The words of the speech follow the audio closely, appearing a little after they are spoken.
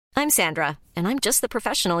I'm Sandra, and I'm just the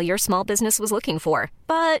professional your small business was looking for.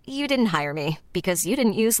 But you didn't hire me because you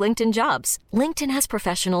didn't use LinkedIn Jobs. LinkedIn has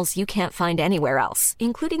professionals you can't find anywhere else,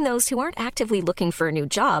 including those who aren't actively looking for a new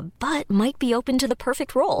job, but might be open to the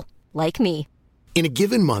perfect role, like me. In a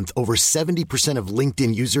given month, over 70% of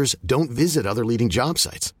LinkedIn users don't visit other leading job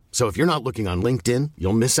sites. So if you're not looking on LinkedIn,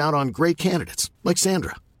 you'll miss out on great candidates like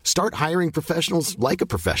Sandra. Start hiring professionals like a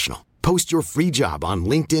professional. Post your free job on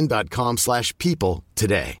linkedin.com/people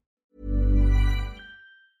today.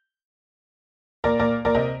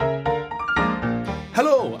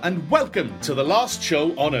 Hello and welcome to The Last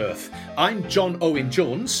Show on Earth. I'm John Owen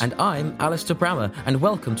Jones. And I'm Alistair Brammer, and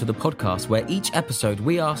welcome to the podcast where each episode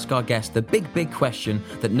we ask our guest the big question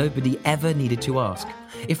that nobody ever needed to ask.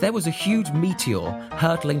 If there was a huge meteor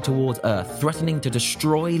hurtling towards Earth, threatening to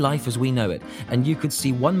destroy life as we know it, and you could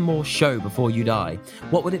see one more show before you die,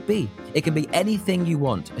 what would it be? It can be anything you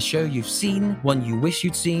want, a show you've seen, one you wish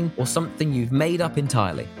you'd seen, or something you've made up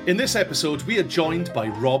entirely. In this episode, we are joined by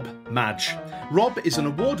Rob Madge. Rob is an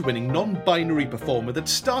award-winning non-binary performer that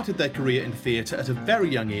started their career in theatre at a very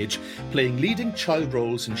young age, playing leading child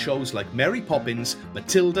roles in shows like Mary Poppins,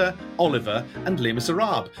 Matilda, Oliver and Les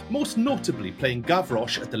Miserables, most notably playing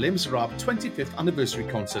Gavroche at the Les Miserables 25th anniversary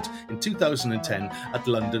concert in 2010 at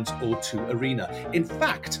London's O2 Arena. In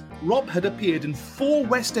fact, Rob had appeared in 4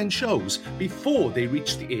 West End shows before they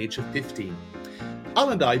reached the age of 15.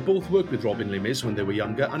 Al and I both worked with Rob in Les Mis when they were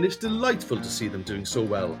younger, and it's delightful to see them doing so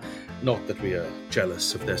well. Not that we are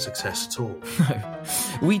jealous of their success at all.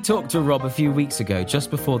 We talked to Rob a few weeks ago, just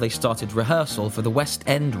before they started rehearsal for the West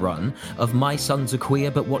End run of My Sons Are Queer,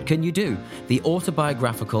 But What Can You Do? The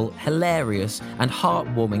autobiographical, hilarious and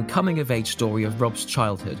heartwarming coming-of-age story of Rob's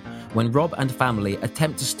childhood, when Rob and family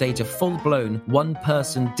attempt to stage a full-blown,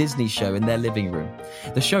 one-person Disney show in their living room.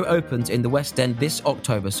 The show opens in the West End this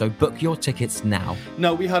October, so book your tickets now.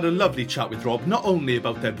 Now, we had a lovely chat with Rob, not only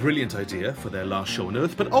about their brilliant idea for their last show on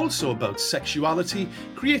Earth, but also about sexuality,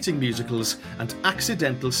 creating musicals, and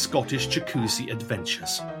accidental Scottish jacuzzi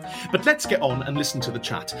adventures. But let's get on and listen to the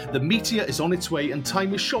chat. The meteor is on its way and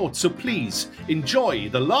time is short, so please enjoy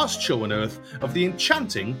the last show on Earth of the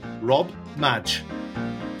enchanting Rob Madge.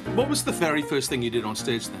 What was the very first thing you did on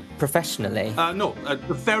stage then? Professionally?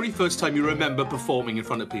 The very first time you remember performing in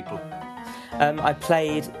front of people. I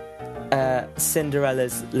played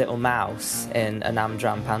Cinderella's Little Mouse in an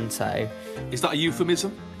Amdram panto. Is that a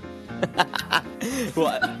euphemism?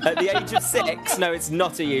 What, at the age of 6? No, it's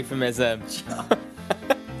not a euphemism.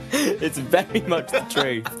 It's very much the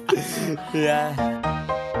truth. Yeah.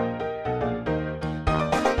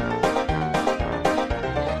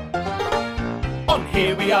 On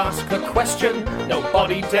here we ask a question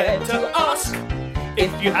nobody dared to ask.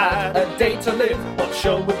 If you had a day to live, what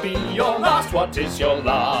show would be your last? What is your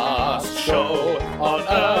last show on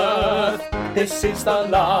Earth? This is the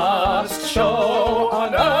last show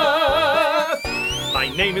on Earth. My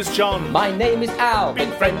name is John. My name is Al.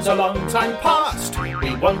 Been friends a long time past.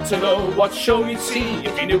 We want to know what show you'd see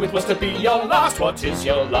if you knew it was to be your last. What is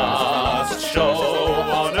your last show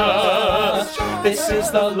on Earth? This is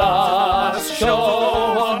the last show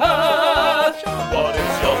on Earth. What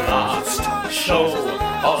is your last show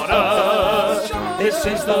on Earth? This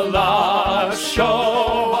is the last show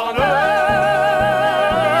on Earth.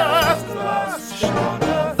 Last show on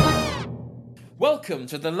Earth. Welcome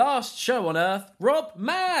to the last show on Earth, Rob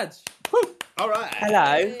Madge. Woo. All right.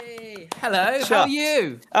 Hello. Hey. Hello, how are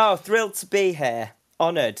you? Oh, thrilled to be here.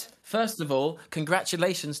 Honoured. First of all,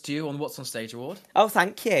 congratulations to you on What's on Stage Award. Oh,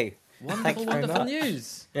 thank you. Wonderful, wonderful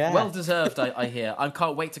news. Yeah. Well deserved, I hear. I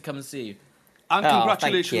can't wait to come and see you. And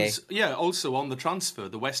congratulations, thank you. also on the transfer,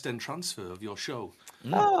 the West End transfer of your show.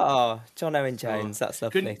 Oh, John Owen Jones, that's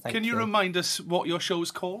lovely. Can you remind us what your show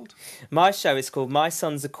is called? My show is called My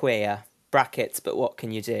Sons Are Queer, brackets, but what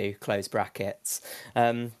can you do, close brackets.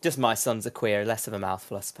 Just My Sons Are Queer, less of a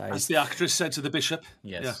mouthful, I suppose. As the actress said to the bishop.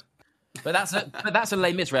 Yes. Yeah. But that's a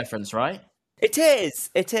Les Mis reference, right? It is,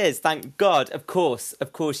 thank God. Of course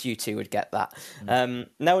you two would get that.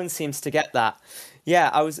 No one seems to get that.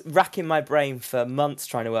 Yeah, I was racking my brain for months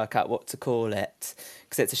trying to work out what to call it,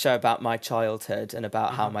 because it's a show about my childhood and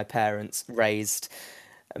about how my parents raised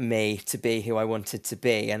me to be who I wanted to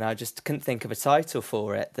be, and I just couldn't think of a title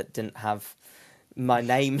for it that didn't have my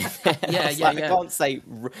name in it. I can't say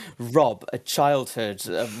Rob, a childhood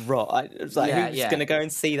Rob. I was like, who's going to go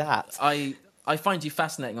and see that? I find you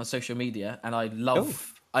fascinating on social media, and I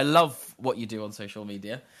love I love what you do on social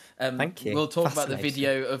media. Thank you. We'll talk about the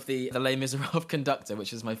video of the Les Miserables conductor,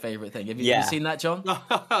 which is my favourite thing. Have you seen that, John?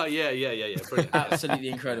 Yeah. Brilliant. Absolutely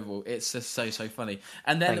incredible. It's just so funny.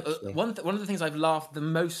 And then one of the things I've laughed the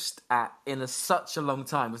most at in such a long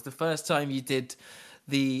time was the first time you did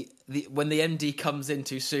the when the MD comes in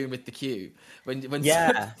too soon with the queue. When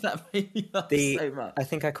that made me laugh so much. I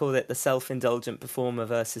think I called it the self-indulgent performer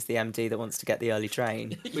versus the MD that wants to get the early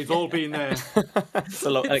train. We've all been there. It's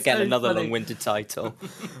another funny. long-winded title.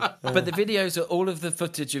 But the videos are all of the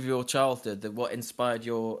footage of your childhood, that what inspired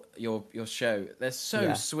your show. They're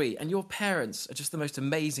so sweet, and your parents are just the most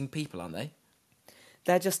amazing people, aren't they?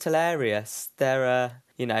 They're just hilarious. They're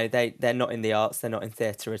they're not in the arts. They're not in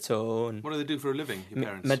theatre at all. And what do they do for a living, your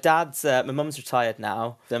parents? My mum's retired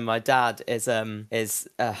now. And my dad is a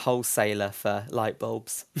wholesaler for light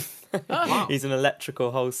bulbs. Oh, wow. He's an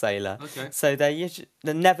electrical wholesaler. Okay. So they've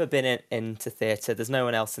never been into theatre. There's no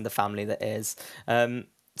one else in the family that is.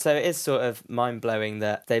 So it is sort of mind-blowing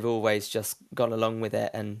that they've always just gone along with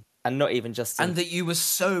it and not even just... And that you were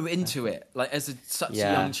so into it, like as such a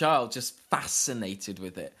young child, just fascinated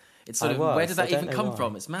with it. It's sort of, where did that even come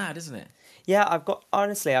from? It's mad, isn't it? Yeah, I've got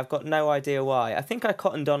no idea why. I think I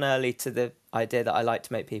cottoned on early to the idea that I like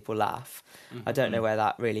to make people laugh. Mm-hmm. I don't know where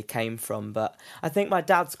that really came from, but I think my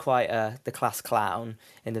dad's quite the class clown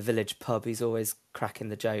in the village pub. He's always cracking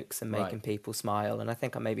the jokes and making people smile, and I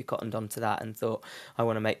think I maybe cottoned on to that and thought I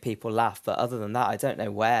want to make people laugh. But other than that, I don't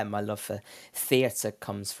know where my love for theatre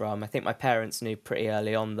comes from. I think my parents knew pretty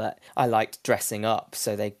early on that I liked dressing up,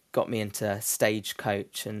 so they got me into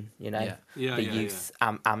Stagecoach and youth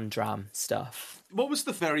Amdram stuff. What was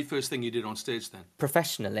the very first thing you did on stage then?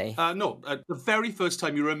 Professionally? The very first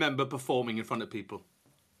time you remember performing in front of people.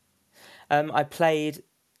 I played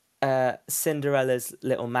Cinderella's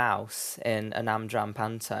little mouse in an Amdram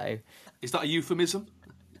panto. Is that a euphemism?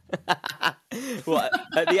 What,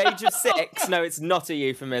 at the age of 6? No, it's not a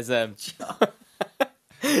euphemism.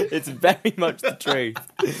 It's very much the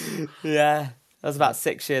truth. Yeah. I was about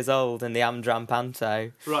 6 years old in the Amdram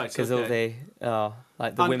panto. Right, because all the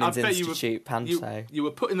Women's Institute panto. You were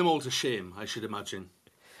putting them all to shame, I should imagine.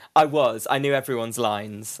 I was. I knew everyone's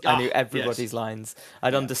lines. I knew everybody's lines.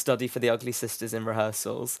 I'd understudy for the Ugly Sisters in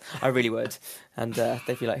rehearsals. I really would. And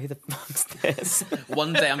they'd be like, who the fuck's this?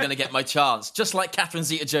 One day I'm going to get my chance, just like Catherine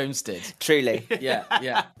Zeta-Jones did. Truly.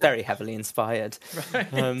 Yeah. Very heavily inspired.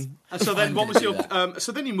 Right. And so then what was your...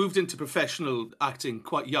 so then you moved into professional acting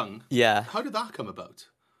quite young. Yeah. How did that come about?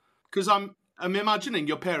 Because I'm imagining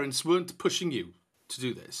your parents weren't pushing you to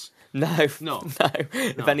do this. No.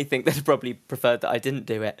 If anything, they'd probably preferred that I didn't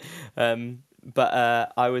do it.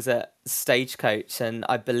 But I was at Stagecoach, and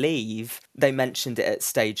I believe they mentioned it at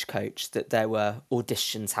Stagecoach that there were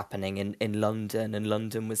auditions happening in London, and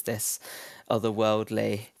London was this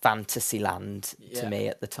otherworldly fantasy land to me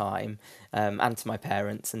at the time, and to my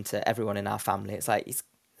parents and to everyone in our family. It's like,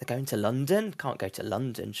 they're going to London? Can't go to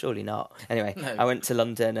London, surely not. Anyway, no. I went to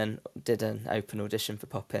London and did an open audition for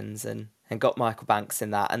Poppins and got Michael Banks in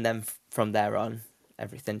that. And then from there on,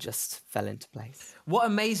 everything just fell into place. What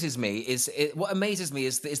amazes me is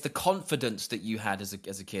the confidence that you had as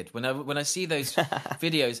a kid. When I see those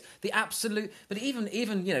videos, the absolute. But even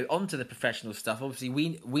onto the professional stuff. Obviously,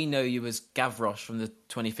 we know you as Gavroche from the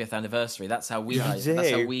 25th anniversary. That's how we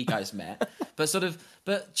guys met.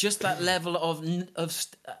 But just that level of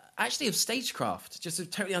stagecraft, just of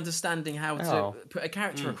totally understanding how to put a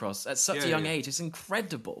character across at such a young age. It's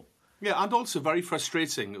incredible. Yeah, and also very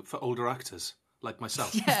frustrating for older actors like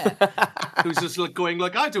myself. Yeah. Who's just going, I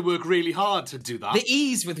had to work really hard to do that. The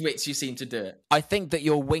ease with which you seem to do it. I think that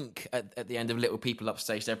your wink at the end of Little People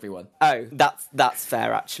upstaged everyone. Oh, that's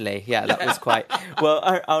fair, actually. Yeah, that was quite...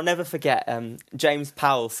 Well, I'll never forget, James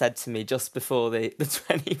Powell said to me just before the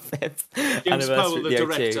 25th James anniversary Powell, of the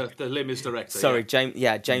director, the Les Mis director. Sorry,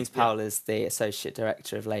 James Powell is the associate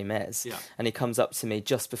director of Les Mis. Yeah. And he comes up to me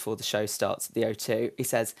just before the show starts at the O2. He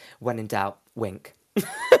says, when in doubt, wink.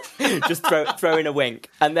 Just throw in a wink.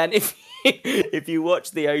 And then if you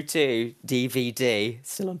watch the O2 DVD,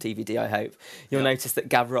 still on DVD I hope, you'll notice that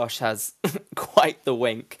Gavroche has quite the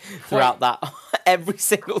wink throughout that every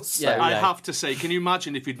single show. Yeah, I have to say, can you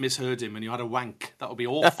imagine if you'd misheard him and you had a wank? That would be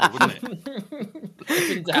awful, wouldn't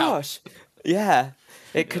it? Gosh, yeah.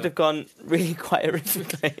 It could have gone really quite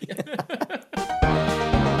horrifically.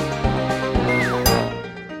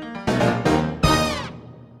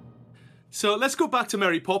 So let's go back to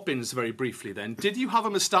Mary Poppins very briefly then. Did you have a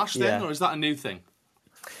moustache then, or is that a new thing?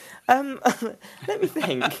 Let me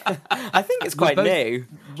think. I think it's quite new.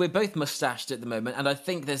 We're both moustached at the moment, and I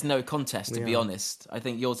think there's no contest, to be honest. I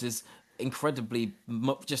think yours is incredibly,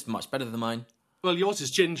 just much better than mine. Well, yours is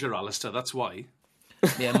ginger, Alistair, that's why.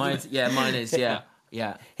 Yeah, mine is, yeah.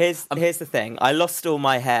 Yeah. Here's the thing. I lost all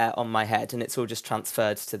my hair on my head, and it's all just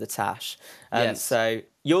transferred to the tash. Yes. So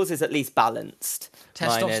yours is at least balanced.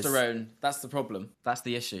 Mine is- Testosterone, that's the problem. That's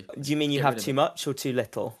the issue. Do you mean you have too much or too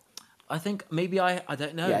little? I think maybe I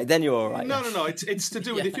don't know. Yeah, then you're all right. No. It's to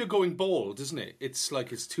do with if you're going bald, isn't it? It's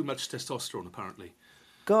like it's too much testosterone, apparently.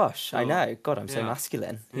 Gosh, I know. God, I'm so Yeah.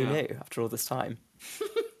 masculine. Who Yeah. knew after all this time?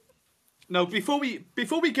 Now, before we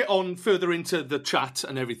get on further into the chat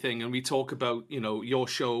and everything, and we talk about your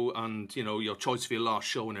show and your choice for your last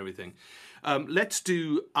show and everything, let's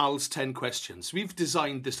do Al's 10 questions. We've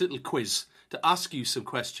designed this little quiz to ask you some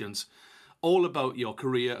questions all about your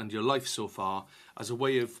career and your life so far, as a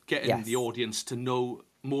way of getting the audience to know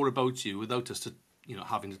more about you without us to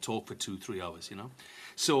having to talk for 2-3 hours.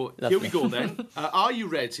 So Here we go then. Are you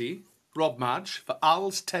ready, Rob, Madge, for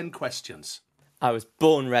Al's 10 questions? I was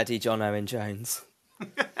born ready, John Owen Jones.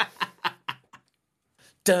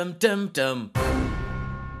 Dum dum dum.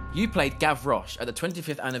 You played Gavroche at the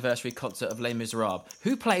 25th anniversary concert of Les Miserables.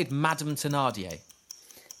 Who played Madame Thénardier?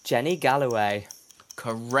 Jenny Galloway.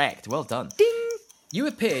 Correct. Well done. Ding! You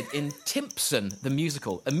appeared in Timpson, the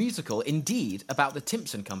musical. A musical, indeed, about the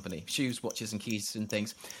Timpson Company. Shoes, watches and keys and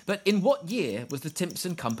things. But in what year was the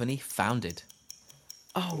Timpson Company founded?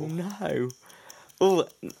 Oh, no.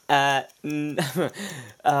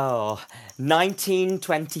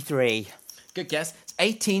 1923. Good guess. It's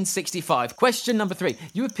 1865. Question number 3.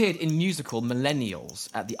 You appeared in musical Millennials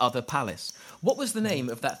at the Other Palace. What was the name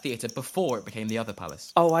of that theatre before it became the Other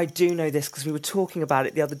Palace? Oh, I do know this because we were talking about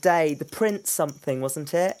it the other day. The Prince something,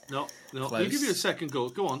 wasn't it? No. Close. We'll give you a second go.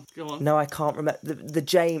 Go on. No, I can't remember. The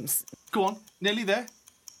James... Go on. Nearly there.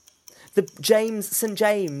 The St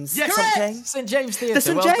James Yes, something. St James Theatre. The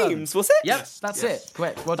St well James, done. was it? Yep, that's it.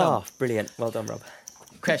 Correct. Well done. Oh, brilliant. Well done, Rob.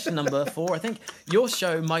 Question number 4, I think. Your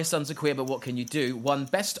show, My Sons Are Queer, But What Can You Do, won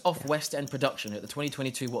Best Off West End Production at the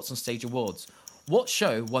 2022 Watson Stage Awards. What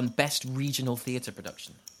show won Best Regional Theatre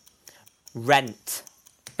Production? Rent.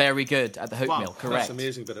 Very good, at the Hope Mill. Correct. That's an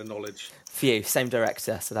amazing bit of knowledge. Phew, same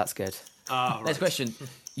director, so that's good. Right. Next question.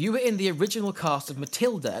 You were in the original cast of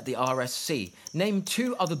Matilda at the RSC. Name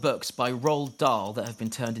 2 other books by Roald Dahl that have been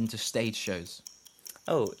turned into stage shows.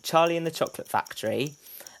 Oh, Charlie and the Chocolate Factory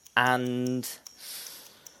and...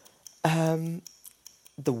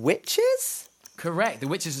 The Witches? Correct. The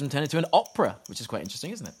Witches has been turned into an opera, which is quite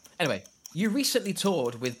interesting, isn't it? Anyway, you recently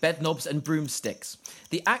toured with Bedknobs and Broomsticks.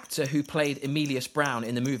 The actor who played Emilius Brown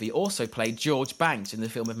in the movie also played George Banks in the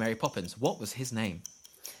film of Mary Poppins. What was his name?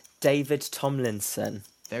 David Tomlinson.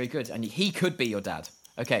 Very good. And he could be your dad.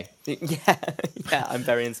 Okay. Yeah, I'm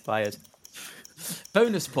very inspired.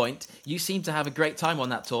 Bonus point. You seem to have a great time on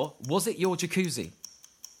that tour. Was it your jacuzzi?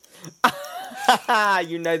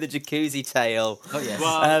 You know the jacuzzi tale. Oh, yes.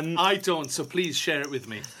 Well, I don't, so please share it with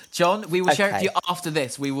me. John, we will share it with Okay. you after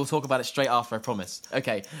this. We will talk about it straight after, I promise.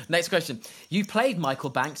 Okay, next question. You played Michael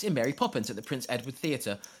Banks in Mary Poppins at the Prince Edward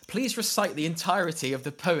Theatre. Please recite the entirety of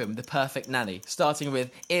the poem The Perfect Nanny, starting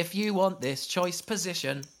with, if you want this choice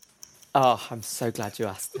position. Oh, I'm so glad you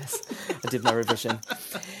asked this. I did my revision.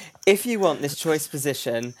 If you want this choice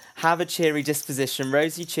position, have a cheery disposition,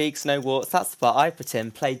 rosy cheeks, no warts, that's the part I put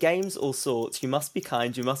in. Play games all sorts, you must be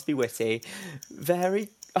kind, you must be witty. Very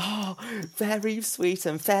sweet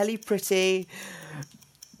and fairly pretty.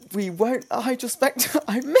 We won't hide your spectacles.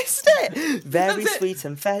 I missed it. Very sweet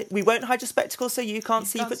and fair. We won't hide your spectacles so you can't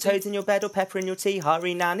see. Put toads in your bed or pepper in your tea.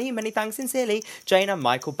 Hurry, Nanny. Many thanks sincerely. Jane and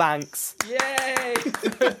Michael Banks. Yay!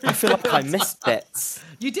 I feel like I missed bits.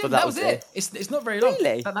 You did. But That was it. It's not very long.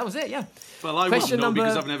 Really? That was it. Yeah. Well, I Question wouldn't know number-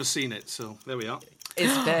 because I've never seen it, so there we are.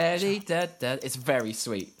 It's very It's very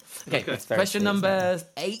sweet. Okay. It's very Question sweet, number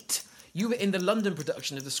 8. You were in the London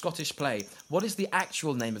production of the Scottish play. What is the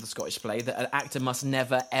actual name of the Scottish play that an actor must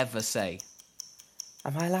never ever say?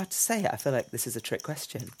 Am I allowed to say it? I feel like this is a trick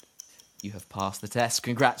question. You have passed the test.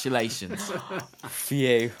 Congratulations.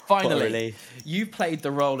 Phew. Finally, What a relief. you played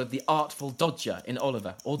the role of the artful Dodger in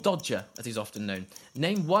Oliver, or Dodger, as he's often known.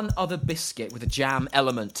 Name one other biscuit with a jam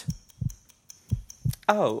element.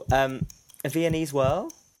 Oh, a Viennese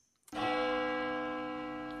whirl?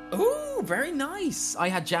 Ooh, very nice. I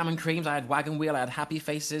had jam and creams, I had wagon wheel, I had happy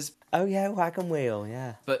faces, Oh, yeah, wagon wheel,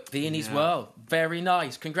 yeah. but Viennese whirl, very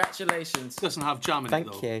nice. Congratulations. It doesn't have jam in Thank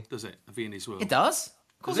it, though, you. does it? A Viennese whirl. It does.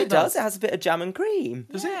 Of course It does. It has a bit of jam and cream.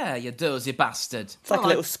 Yeah, you does, you bastard. It's like Well, a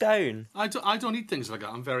little scone. I don't eat things like that.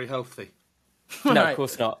 I'm very healthy. No, Right. of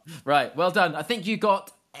course not. Right, well done. I think you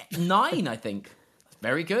got 9, I think.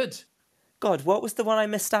 Very good. God, what was the one I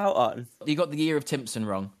missed out on? You got the year of Timpson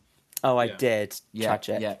wrong. Oh, I Yeah. did. Yeah,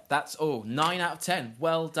 Tragic. yeah. That's 9 out of 10.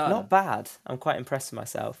 Well done. Not bad. I'm quite impressed with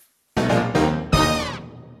myself. I'm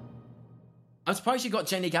surprised you got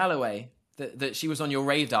Jenny Galloway. That she was on your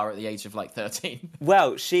radar at the age of like 13.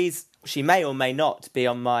 Well, she may or may not be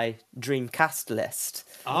on my dream cast list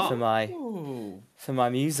for my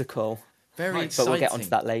musical. Very But exciting. we'll get onto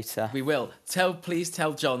that later. We will. Please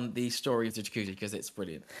tell John the story of the jacuzzi because it's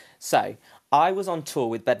brilliant. So, I was on tour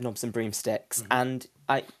with Bedknobs and Broomsticks, and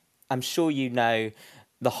I'm sure you know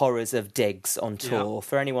the horrors of digs on tour. Yeah.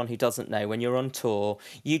 For anyone who doesn't know, when you're on tour,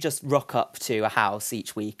 you just rock up to a house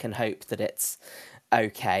each week and hope that it's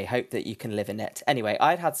okay, hope that you can live in it. Anyway,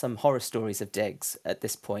 I'd had some horror stories of digs at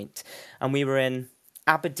this point, and we were in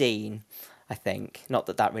Aberdeen, I think, not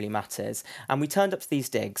that that really matters, and we turned up to these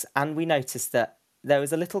digs, and we noticed that there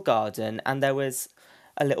was a little garden, and there was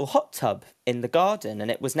a little hot tub in the garden, and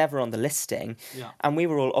it was never on the listing, and we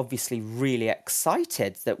were all obviously really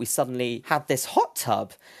excited that we suddenly had this hot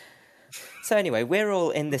tub. So anyway, we're all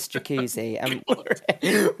in this jacuzzi, and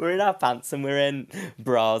we're in our pants and we're in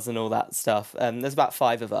bras and all that stuff. There's about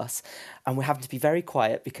 5 of us, and we're having to be very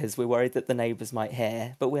quiet because we're worried that the neighbours might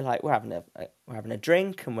hear. But we're having a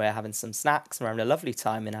drink and we're having some snacks and we're having a lovely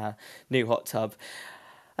time in our new hot tub.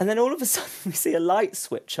 And then all of a sudden we see a light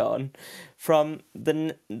switch on from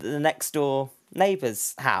the next door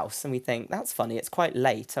neighbour's house, and we think, that's funny, it's quite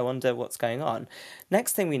late, I wonder what's going on.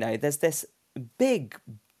 Next thing we know, there's this big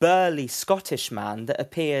burly Scottish man that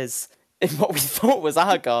appears in what we thought was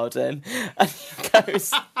our garden, and he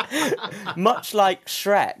goes, much like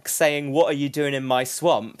Shrek saying, "What are you doing in my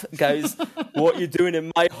swamp?" goes, "What are you doing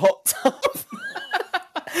in my hot tub?"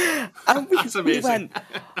 And That's amazing. we went,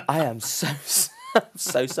 "I am so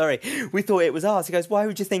sorry. We thought it was ours." He goes, "Why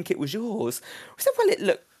would you think it was yours?" We said, "Well, it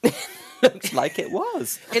looked like it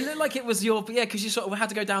was." It looked like it was your... Yeah, because you sort of had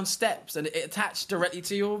to go down steps and it attached directly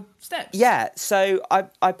to your steps. Yeah, so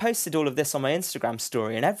I posted all of this on my Instagram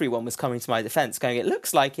story, and everyone was coming to my defence going, "It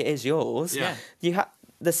looks like it is yours." Yeah.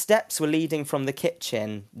 The steps were leading from the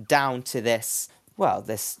kitchen down to this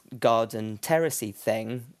garden terracey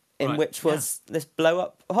thing, in which was this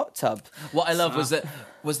blow-up hot tub. What I love was that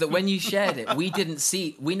when you shared it, we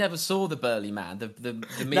never saw the burly man, the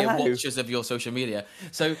mere watchers of your social media.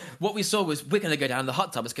 So what we saw was, we're going to go down the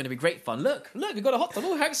hot tub. It's going to be great fun. Look, we've got a hot tub.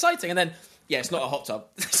 Oh, how exciting! And then, it's not a hot tub.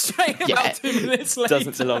 Straight about 2 minutes later,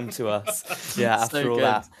 doesn't belong to us. Yeah, after all good.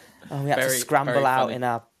 that, we had to scramble out funny. in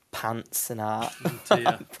our pants and our.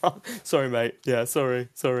 Dear. Sorry, mate. Yeah, sorry.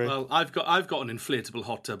 Well, I've got an inflatable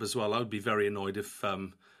hot tub as well. I would be very annoyed if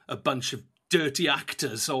a bunch of dirty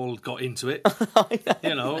actors all got into it.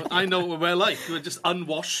 I know what we're like. We're just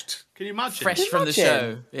unwashed. Can you imagine? fresh from the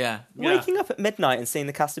show. Yeah. Waking up at midnight and seeing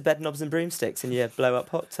the cast of Bedknobs and Broomsticks in your blow-up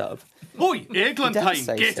hot tub. Oi,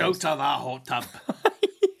 Eglantine, get Devastating. out of that hot tub.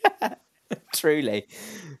 Truly.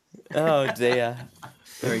 Oh, dear.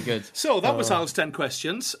 Very good. So that was Al's 10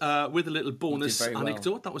 questions with a little bonus very well.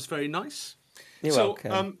 anecdote. That was very nice. You're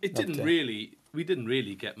welcome. We Loved it. didn't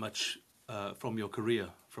really get much from your career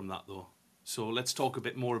from that, though. So let's talk a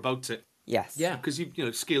bit more about it. Yes. Yeah. Because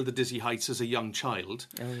you scaled the dizzy heights as a young child.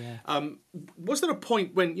 Oh, yeah. Was there a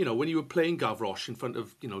point when you were playing Gavroche in front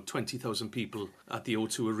of 20,000 people at the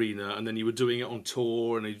O2 Arena, and then you were doing it on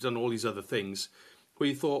tour, and you've done all these other things, where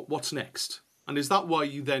you thought, what's next? And is that why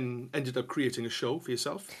you then ended up creating a show for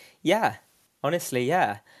yourself? Yeah. Honestly,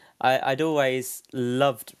 yeah. I'd always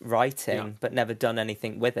loved writing, but never done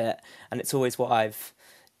anything with it. And it's always what I've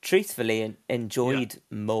truthfully enjoyed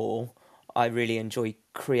more. I really enjoy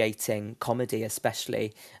creating comedy,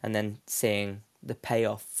 especially, and then seeing the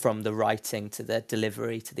payoff from the writing to the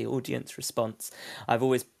delivery to the audience response. I've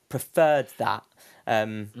always preferred that.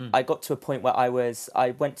 I got to a point where I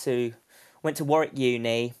went to Warwick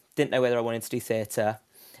Uni, didn't know whether I wanted to do theatre,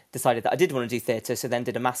 decided that I did want to do theatre, so then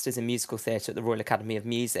did a Masters in Musical Theatre at the Royal Academy of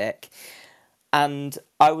Music. And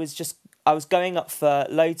I was going up for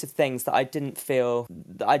loads of things that I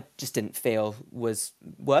just didn't feel was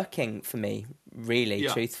working for me, really,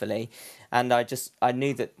 truthfully. And I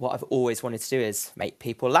knew that what I've always wanted to do is make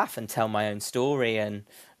people laugh and tell my own story, and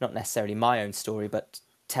not necessarily my own story, but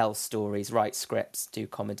tell stories, write scripts, do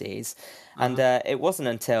comedies. And it wasn't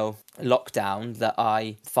until lockdown that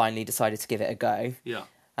I finally decided to give it a go. Yeah.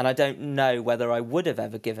 And I don't know whether I would have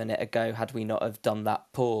ever given it a go had we not have done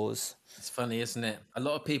that pause. It's funny, isn't it? A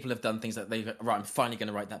lot of people have done things like I'm finally going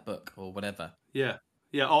to write that book or whatever. Yeah.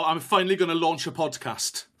 Yeah. Oh, I'm finally going to launch a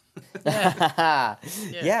podcast.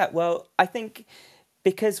 Yeah, well, I think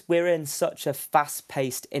because we're in such a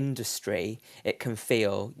fast-paced industry, it can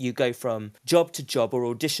feel you go from job to job or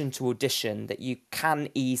audition to audition that you can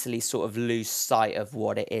easily sort of lose sight of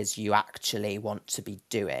what it is you actually want to be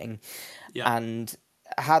doing. Yeah. And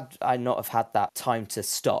had I not have had that time to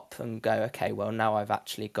stop and go, okay, well, now I've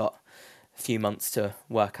actually got a few months to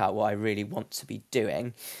work out what I really want to be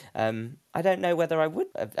doing, I don't know whether I would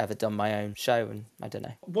have ever done my own show, and I don't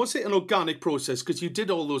know. Was it an organic process? Because you did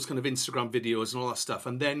all those kind of Instagram videos and all that stuff,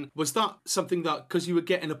 and then was that something that, because you were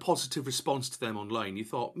getting a positive response to them online, you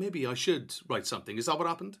thought, maybe I should write something? Is that what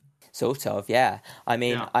happened? Sort of, yeah. I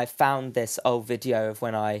mean, Yeah. I found this old video of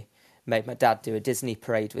when I made my dad do a Disney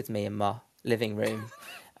parade with me in my living room,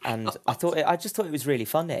 and I just thought it was really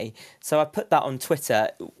funny. So I put that on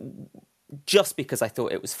Twitter just because I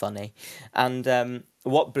thought it was funny. And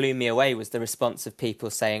what blew me away was the response of people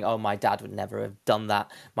saying, oh, my dad would never have done that.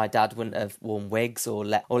 My dad wouldn't have worn wigs or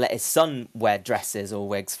let his son wear dresses or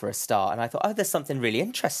wigs for a start. And I thought, oh, there's something really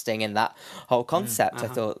interesting in that whole concept. I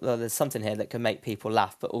thought, well, there's something here that can make people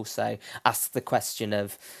laugh, but also ask the question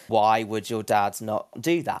of why would your dad not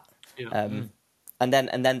do that? Yeah. And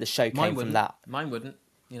then the show came from that. Mine wouldn't.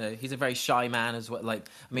 You know, he's a very shy man as well. Like,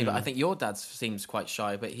 I mean, I think your dad seems quite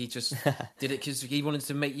shy, but he just did it because he wanted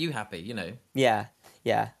to make you happy, you know? Yeah.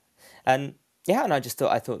 And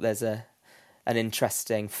I thought there's an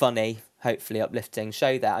interesting, funny, hopefully uplifting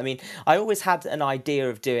show there. I mean, I always had an idea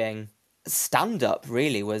of doing stand-up,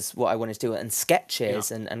 really, was what I wanted to do, and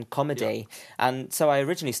sketches and comedy. Yeah. And so I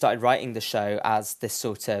originally started writing the show as this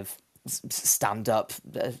sort of stand-up,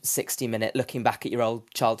 60-minute, looking back at your old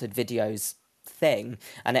childhood videos thing,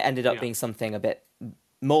 and it ended up being something a bit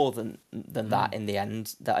more than that in the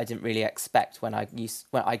end, that I didn't really expect when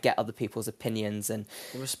I get other people's opinions. And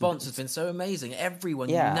the response has been so amazing. Everyone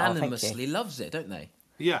unanimously loves it, don't they?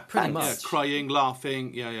 Yeah, pretty much. Yeah, crying,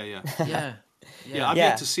 laughing. Yeah. Yeah, I've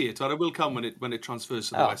yet to see it, but I will come when it transfers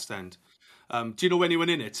to the West End. Do you know anyone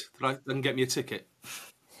in it that can get me a ticket?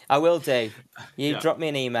 I will do. You drop me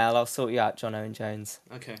an email, I'll sort you out, John Owen Jones.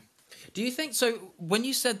 Okay. Do you think so? When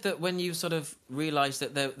you said that, when you sort of realised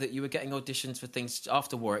that you were getting auditions for things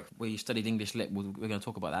after Warwick, where you studied English lit, we're going to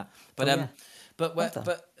talk about that. But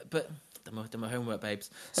done my homework, babes.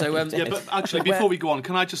 So but actually, before we go on,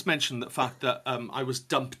 can I just mention the fact that I was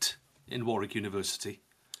dumped in Warwick University.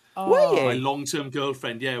 Were you? My long-term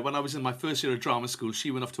girlfriend, when I was in my first year of drama school,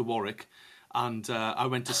 she went off to Warwick, and I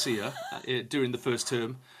went to see her during the first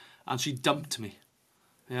term, and she dumped me.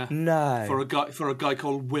 Yeah. No. For a guy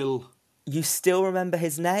called Will. You still remember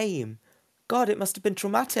his name? God, it must have been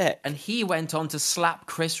traumatic. And he went on to slap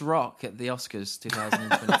Chris Rock at the Oscars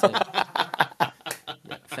 2022.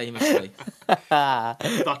 Famously.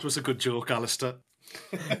 That was a good joke, Alistair.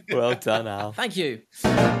 Well done, Al. Thank you.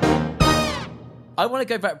 I want to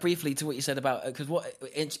go back briefly to what you said about, because what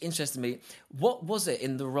interested me, what was it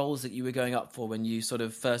in the roles that you were going up for when you sort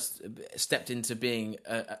of first stepped into being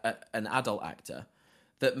an adult actor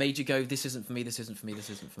that made you go, this isn't for me, this isn't for me,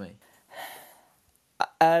 this isn't for me?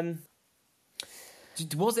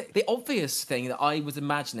 Was it the obvious thing that I was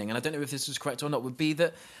imagining, and I don't know if this was correct or not, would be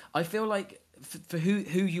that I feel like for who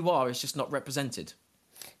you are is just not represented.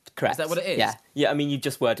 Correct. Is that what it is? Yeah. I mean, you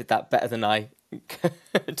just worded that better than I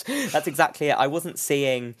could. That's exactly it. I wasn't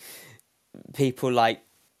seeing people like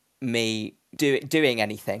me doing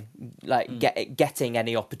anything, like getting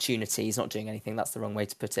any opportunities. Not doing anything. That's the wrong way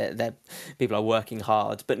to put it. People are working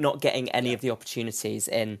hard, but not getting any of the opportunities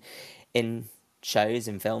in shows,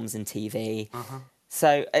 in films, in TV.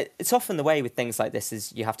 So it's often the way with things like this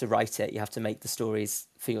is you have to write it, you have to make the stories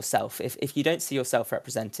for yourself. If you don't see yourself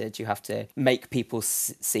represented, you have to make people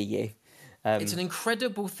see you. It's an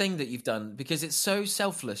incredible thing that you've done, because it's so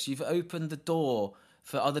selfless. You've opened the door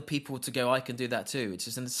for other people to go, I can do that too. It's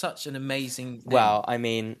just such an amazing thing. Well, I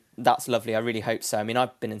mean, that's lovely. I really hope so. I mean,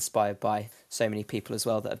 I've been inspired by so many people as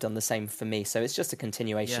well that have done the same for me. So it's just a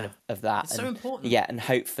continuation of that. It's so important. Yeah, and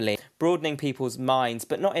hopefully broadening people's minds,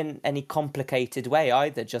 but not in any complicated way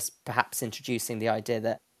either. Just perhaps introducing the idea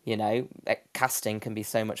that, you know, casting can be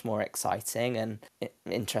so much more exciting and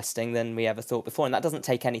interesting than we ever thought before. And that doesn't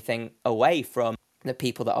take anything away from the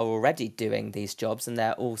people that are already doing these jobs, and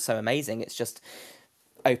they're all so amazing. It's just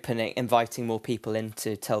inviting more people in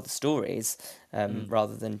to tell the stories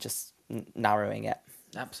rather than just narrowing it.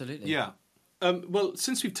 Absolutely. Yeah. Well,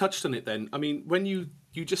 since we've touched on it then, I mean, when you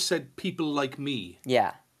just said people like me.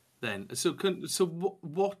 Yeah. Then, so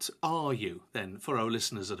what are you then for our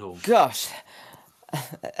listeners at home? Gosh.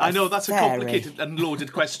 I know that's a complicated and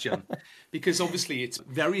loaded question, because obviously it's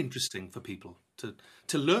very interesting for people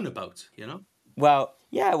to learn about, you know? Well,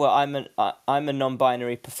 yeah, I'm a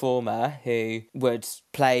non-binary performer who would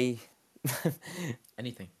play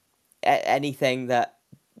anything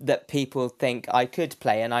that people think I could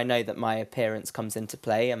play. And I know that my appearance comes into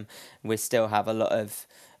play, and we still have a lot of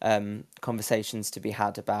conversations to be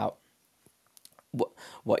had about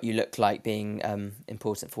what you look like being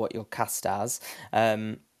important for what you're cast as.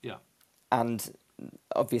 And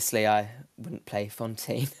obviously I wouldn't play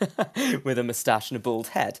Fontaine with a moustache and a bald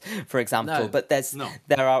head, for example. No. But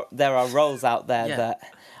there are roles out there that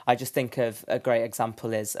I just think of. A great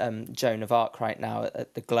example is Joan of Arc right now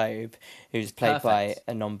at the Globe, who's played by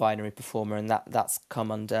a non-binary performer, and that's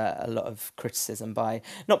come under a lot of criticism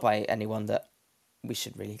not by anyone that we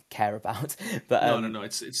should really care about. But no,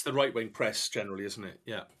 it's the right-wing press generally, isn't it?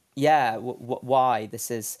 Yeah. Yeah, why this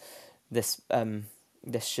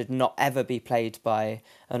should not ever be played by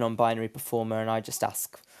a non-binary performer, and I just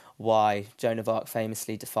ask why. Joan of Arc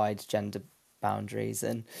famously defied gender boundaries,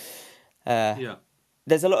 and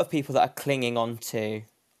there's a lot of people that are clinging onto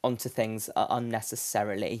things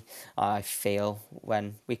unnecessarily, I feel,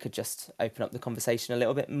 when we could just open up the conversation a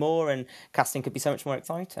little bit more, and casting could be so much more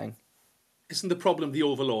exciting. Isn't the problem the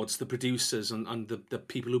overlords, the producers, and the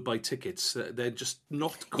people who buy tickets? They're just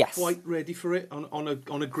not quite ready for it on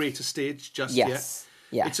a greater stage just yet.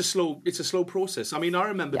 Yeah. It's a slow process. I mean, I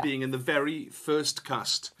remember being in the very first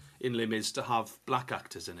cast in Les Mis to have black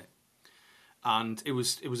actors in it, and it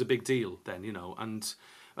was a big deal then, you know. And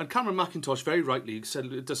Cameron Mackintosh very rightly said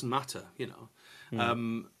it doesn't matter, you know,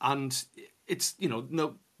 and it's, you know,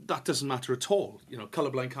 no, that doesn't matter at all. You know,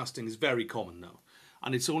 colourblind casting is very common now.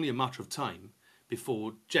 And it's only a matter of time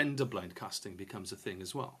before gender-blind casting becomes a thing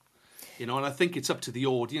as well. You know, and I think it's up to the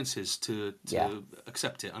audiences to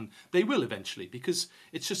accept it. And they will eventually, because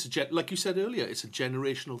it's just, like you said earlier, it's a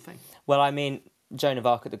generational thing. Well, I mean, Joan of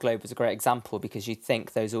Arc at the Globe was a great example, because you'd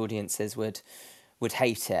think those audiences would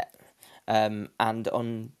hate it. And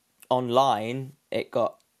online, it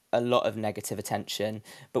got a lot of negative attention.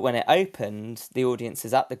 But when it opened, the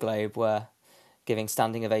audiences at the Globe were giving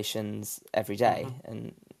standing ovations every day,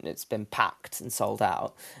 and it's been packed and sold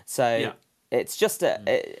out. So it's just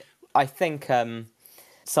I think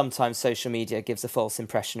sometimes social media gives a false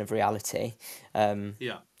impression of reality, and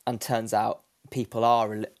turns out people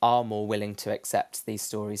are more willing to accept these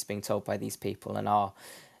stories being told by these people, and are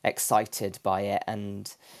excited by it,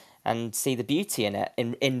 and see the beauty in it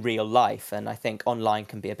in real life. And I think online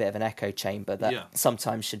can be a bit of an echo chamber that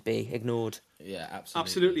sometimes should be ignored. Yeah,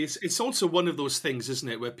 absolutely. Absolutely. It's also one of those things, isn't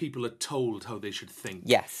it, where people are told how they should think.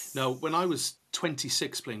 Yes. Now, when I was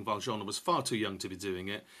 26 playing Valjean, I was far too young to be doing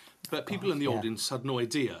it, but people in the audience had no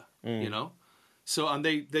idea, you know? So, and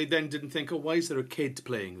they then didn't think, oh, why is there a kid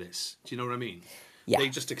playing this? Do you know what I mean? Yeah. They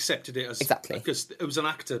just accepted it as... Exactly. Because it was an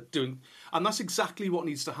actor doing... And that's exactly what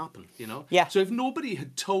needs to happen, you know? Yeah. So if nobody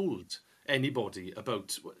had told anybody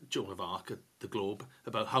about Joan of Arc at the Globe,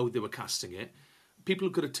 about how they were casting it,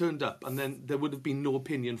 people could have turned up, and then there would have been no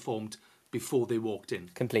opinion formed before they walked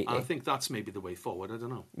in. Completely. And I think that's maybe the way forward. I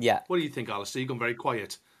don't know. Yeah. What do you think, Alistair? You've gone very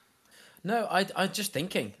quiet. No, I'm just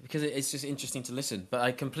thinking, because it's just interesting to listen. But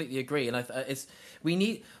I completely agree, and we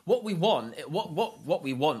need what we want. What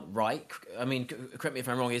we want, right? I mean, correct me if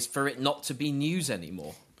I'm wrong. Is for it not to be news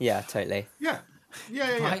anymore. Yeah, totally. Yeah.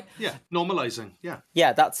 Right? Yeah. Normalising. Yeah.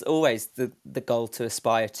 Yeah, that's always the goal to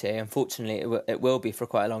aspire to. Unfortunately, it will be for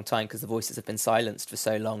quite a long time, because the voices have been silenced for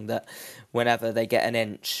so long that whenever they get an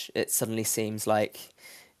inch, it suddenly seems like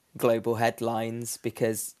global headlines,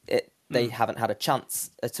 because they haven't had a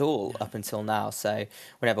chance at all up until now. So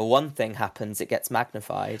whenever one thing happens, it gets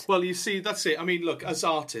magnified. Well, you see, that's it. I mean, look, as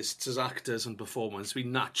artists, as actors and performers, we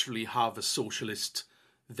naturally have a socialist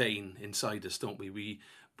vein inside us, don't we?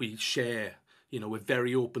 We share... You know, we're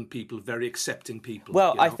very open people, very accepting people.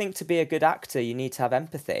 Well, you know? I think to be a good actor, you need to have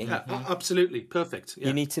empathy. Yeah, absolutely. Perfect. Yeah.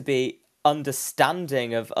 You need to be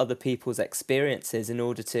understanding of other people's experiences in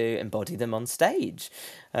order to embody them on stage.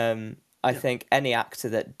 I think any actor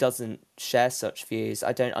that doesn't share such views,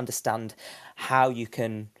 I don't understand how you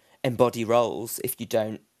can embody roles if you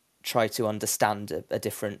don't try to understand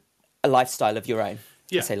a lifestyle of your own.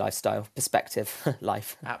 Yeah. I say lifestyle, perspective,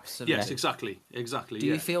 life. Absolutely. Yes, exactly. Do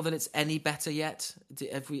you feel that it's any better yet?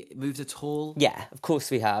 Have we moved at all? Yeah, of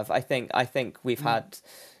course we have. I think we've had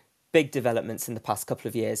big developments in the past couple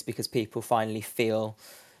of years, because people finally feel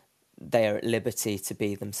they are at liberty to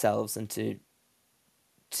be themselves, and to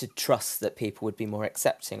trust that people would be more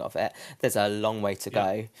accepting of it. There's a long way to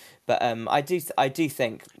go, but I do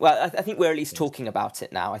think. Well, I think we're at least talking about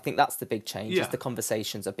it now. I think that's the big change. Is the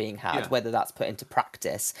conversations are being had. Whether that's put into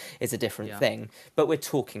practice is a different thing, but we're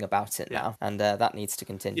talking about it now, and that needs to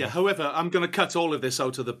continue. Yeah. However, I'm going to cut all of this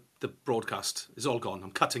out of the broadcast. It's all gone.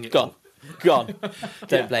 I'm cutting it. Gone. Gone.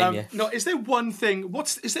 Don't blame you. No, is there one thing?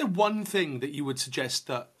 Is there one thing that you would suggest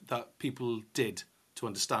that people did to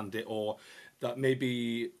understand it, or that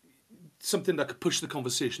maybe something that could push the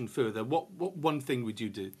conversation further? What one thing would you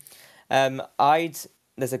do?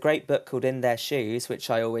 There's a great book called In Their Shoes, which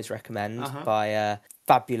I always recommend, by a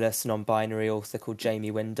fabulous non-binary author called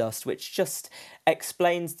Jamie Windust, which just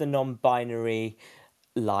explains the non-binary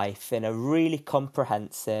life in a really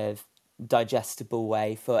comprehensive, digestible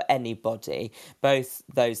way for anybody, both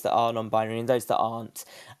those that are non-binary and those that aren't.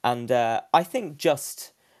 And I think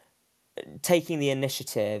just taking the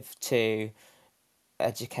initiative to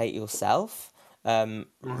educate yourself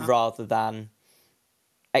rather than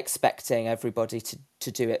expecting everybody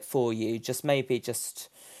to do it for you, just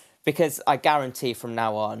because I guarantee from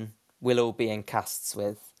now on we'll all be in casts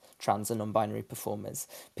with trans and non-binary performers.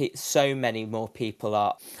 So many more people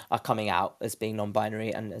are coming out as being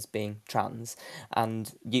non-binary and as being trans,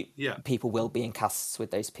 and people will be in casts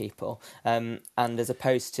with those people. And as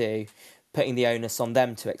opposed to putting the onus on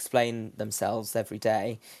them to explain themselves every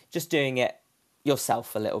day, just doing it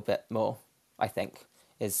yourself a little bit more, I think,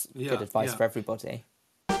 is good advice for everybody.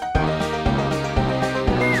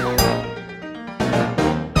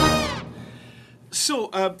 So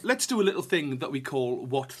let's do a little thing that we call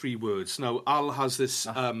What Three Words. Now, Al has this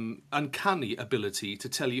uncanny ability to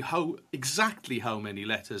tell you exactly how many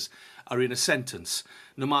letters are in a sentence,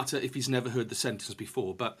 no matter if he's never heard the sentence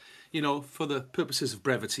before. But, for the purposes of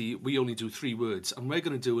brevity, we only do 3 words, and we're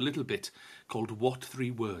going to do a little bit called What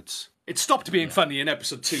Three Words. It stopped being funny in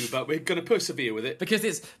episode 2, but we're going to persevere with it. Because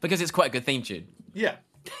it's quite a good theme tune. Yeah.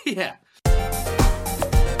 Yeah.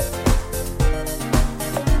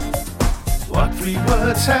 What 3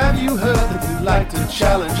 words have you heard that you'd like to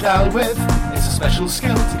challenge Al with? It's a special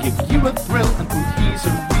skill to give you a thrill and prove he's a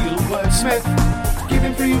real wordsmith. Give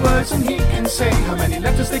him 3 words and he can say how many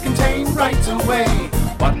letters they contain right away.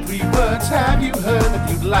 What 3 words have you heard that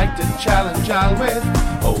you'd like to challenge Al with?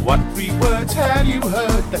 Oh, what 3 words have you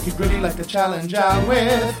heard that you'd really like to challenge Al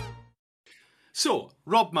with? So,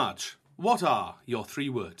 Rob, Madge, what are your 3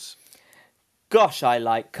 words? Gosh, I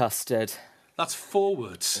like custard. That's 4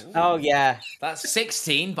 words. Oh, yeah. That's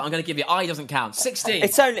 16, but I'm going to give you I doesn't count. 16.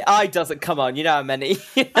 It's only I doesn't come on. You know how many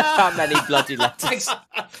bloody letters.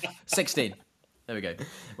 16. There we go.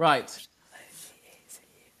 Right.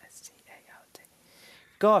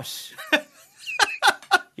 Gosh.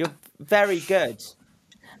 You're very good.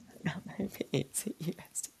 How do you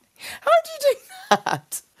do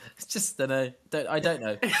that? It's just, I don't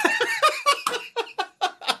know.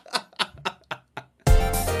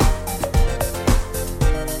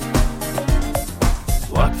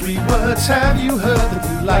 What 3 words have you heard that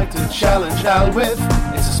you'd like to challenge Al with?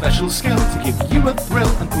 It's a special skill to give you a thrill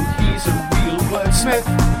and prove he's a real wordsmith.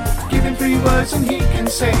 Give him 3 words and he can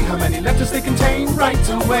say how many letters they contain right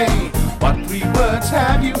away. What 3 words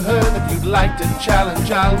have you heard that you'd like to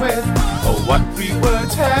challenge Al with? Oh, what 3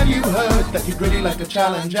 words have you heard that you'd really like to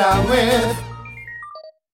challenge Al with?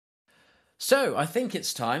 So, I think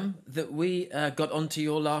it's time that we got onto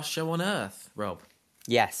your last show on Earth, Rob.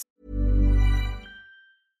 Yes.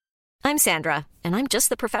 I'm Sandra, and I'm just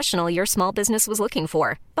the professional your small business was looking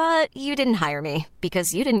for. But you didn't hire me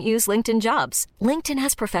because you didn't use LinkedIn Jobs. LinkedIn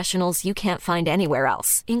has professionals you can't find anywhere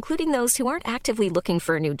else, including those who aren't actively looking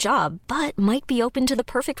for a new job, but might be open to the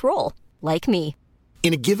perfect role, like me.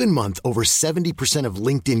 In a given month, over 70% of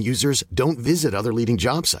LinkedIn users don't visit other leading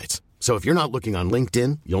job sites. So if you're not looking on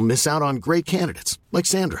LinkedIn, you'll miss out on great candidates like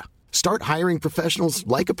Sandra. Start hiring professionals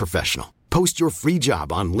like a professional. Post your free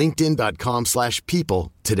job on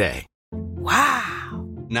linkedin.com/people today. Wow.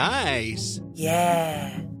 Nice.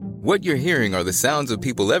 Yeah. What you're hearing are the sounds of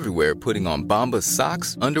people everywhere putting on Bombas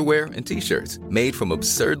socks, underwear, and T-shirts made from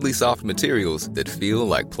absurdly soft materials that feel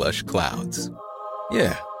like plush clouds.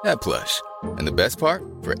 Yeah, that plush. And the best part?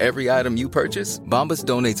 For every item you purchase, Bombas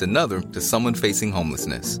donates another to someone facing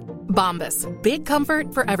homelessness. Bombas. Big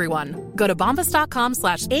comfort for everyone. Go to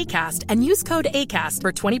bombas.com/ACAST and use code ACAST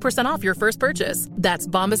for 20% off your first purchase. That's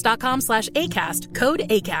bombas.com/ACAST. Code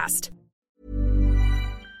ACAST.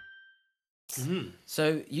 Mm-hmm.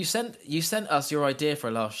 So you sent us your idea for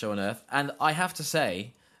a last show on Earth, and I have to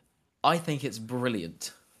say, I think it's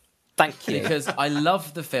brilliant. Thank you. Because I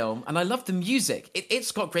love the film and I love the music.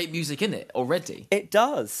 It's got great music in it already. It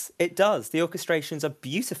does. It does. The orchestrations are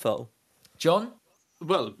beautiful. John?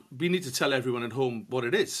 Well, we need to tell everyone at home what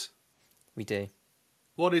it is. We do.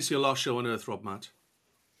 What is your last show on Earth, Rob, Matt?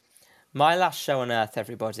 My last show on Earth,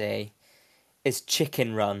 everybody, is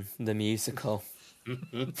Chicken Run, the musical.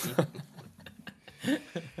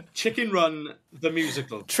 Chicken Run, the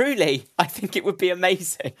musical. Truly, I think it would be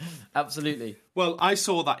amazing. Absolutely. Well, I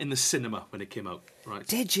saw that in the cinema when it came out, right?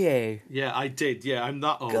 Did you? Yeah, I did. Yeah, I'm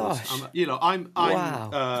that old. Gosh. I'm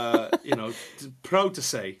Wow. proud to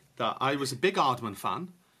say that I was a big Aardman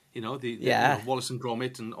fan. The Wallace and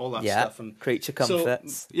Gromit and all that stuff. And Creature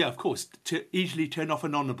Comforts. So, yeah, of course, to easily turn off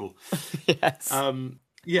an honourable. Yes. And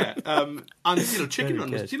Chicken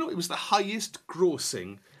Run was, it was the highest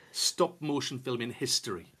grossing stop motion film in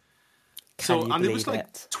history. And it was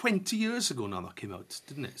like 20 years ago now that came out,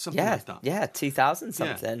 didn't it? Something like that. Yeah, 2000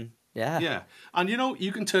 something. Yeah. Yeah. And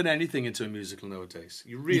you can turn anything into a musical nowadays.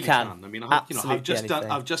 You really can. I mean, Absolutely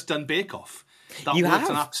I've just done Bake Off. That You was have?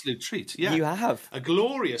 an absolute treat. Yeah. You have. A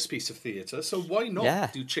glorious piece of theatre. So why not Yeah.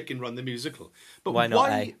 do Chicken Run the musical? But Why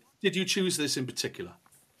not, did you choose this in particular?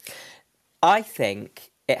 I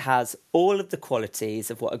think it has all of the qualities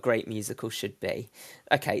of what a great musical should be.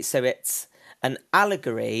 Okay, so it's an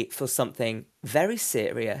allegory for something very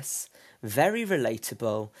serious, very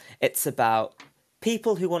relatable. It's about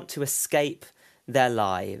people who want to escape their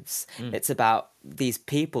lives. It's about these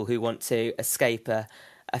people who want to escape a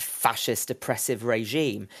fascist, oppressive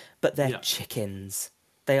regime, but they're chickens.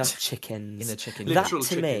 They are chickens. In a chicken. Literal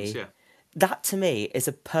chickens, yeah. That to me is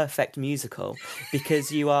a perfect musical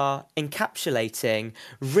because you are encapsulating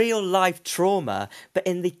real life trauma, but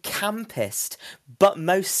in the campest but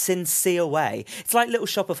most sincere way. It's like Little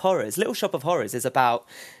Shop of Horrors. Little Shop of Horrors is about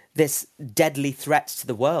this deadly threat to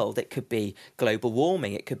the world. It could be global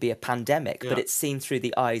warming, it could be a pandemic, but it's seen through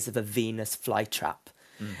the eyes of a Venus flytrap.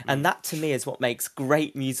 And that to me is what makes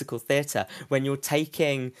great musical theatre, when you're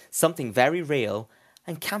taking something very real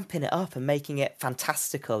and camping it up and making it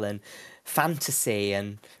fantastical and fantasy,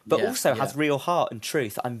 but also has real heart and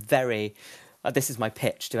truth. I'm very... this is my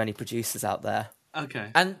pitch to any producers out there.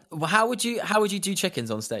 Okay. And how would you do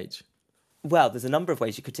chickens on stage? Well, there's a number of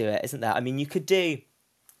ways you could do it, isn't there? I mean, you could do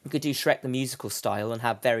Shrek the musical style and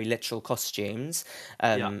have very literal costumes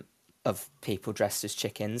of people dressed as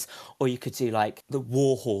chickens, or you could do like the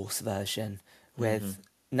Warhorse version with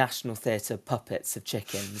National Theatre puppets of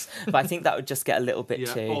chickens. But I think that would just get a little bit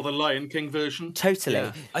too... Or the Lion King version. Totally.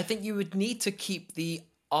 Yeah. I think you would need to keep the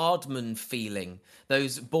Aardman feeling,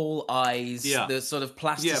 those ball eyes, the sort of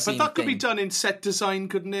plasticine. Yeah, but that could be done in set design,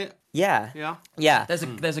 couldn't it? Yeah. Yeah. Yeah.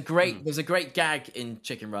 There's a great gag in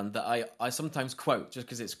Chicken Run that I sometimes quote just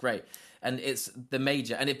because it's great. And it's the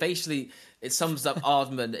Major, and it sums up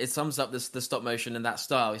Aardman. It sums up the stop motion in that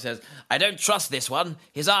style. He says, "I don't trust this one.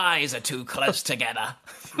 His eyes are too close together."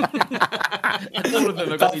 And all of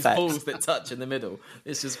them have got these balls that touch in the middle.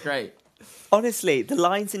 It's just great. Honestly, the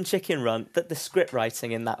lines in Chicken Run, that the script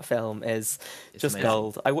writing in that film is just amazing.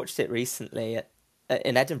 gold. I watched it recently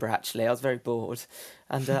in Edinburgh. Actually, I was very bored,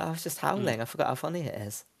 and I was just howling. I forgot how funny it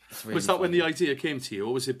is. Really was that funny. when the idea came to you,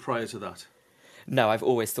 or was it prior to that? No, I've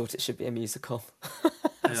always thought it should be a musical.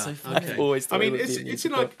 That's so funny. Okay. Always thought it would be a it's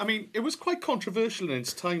musical. it was quite controversial in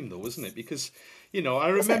its time, though, wasn't it? Because I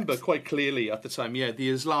remember quite clearly at the time. Yeah, the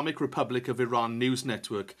Islamic Republic of Iran news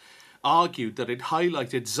network argued that it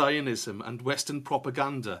highlighted Zionism and Western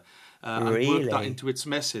propaganda and worked that into its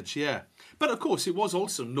message. Yeah, but of course, it was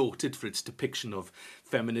also noted for its depiction of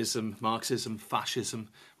feminism, Marxism, fascism,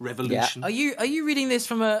 revolution. Yeah. Are you reading this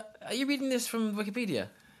from Wikipedia?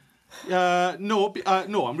 No,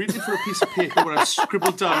 I'm reading for a piece of paper where I've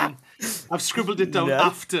scribbled it down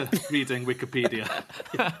after reading Wikipedia.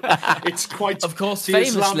 It's quite, of course, the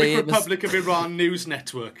famously, Islamic Republic of Iran news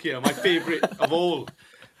network. Yeah, my favourite of all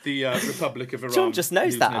the Republic of Iran. John just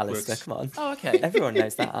knows news that, networks. Alistair. Come on. Oh, okay. Everyone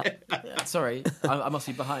knows that. Yeah, sorry, I must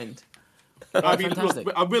be behind. I mean, fantastic.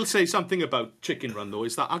 look, I will say something about Chicken Run, though,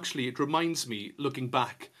 is that actually it reminds me, looking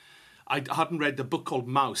back, I hadn't read the book called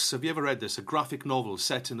Mouse. Have you ever read this? A graphic novel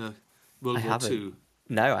set in a World War II.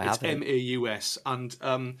 No, I it's haven't. Maus, and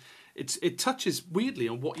it touches weirdly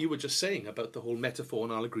on what you were just saying about the whole metaphor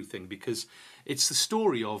and allegory thing, because it's the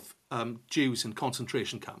story of Jews in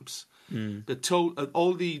concentration camps. That told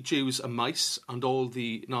all the Jews are mice and all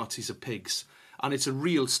the Nazis are pigs, and it's a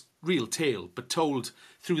real tale, but told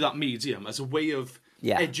through that medium as a way of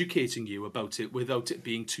educating you about it without it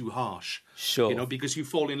being too harsh. Sure. Because you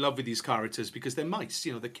fall in love with these characters because they're mice.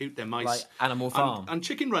 They're cute, they're mice. Like Animal Farm. And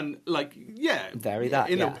Chicken Run,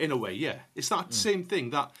 in a way, yeah. It's that same thing,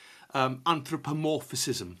 that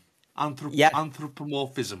anthropomorphism.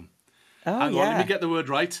 Anthropomorphism. Oh, Hang yeah. on, let me get the word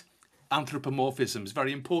right. Anthropomorphism is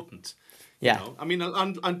very important. Yeah. I mean,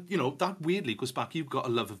 and that weirdly goes back. You've got a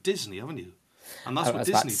love of Disney, haven't you? And that's I what was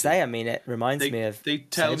Disney about to say. I mean, it reminds me of they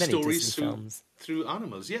tell so many stories Disney films. through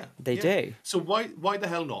animals. Yeah, They do. So why the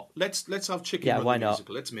hell not? Let's have Chicken Yeah, Run why the not?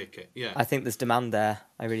 musical. Let's make it. Yeah, I think there's demand there.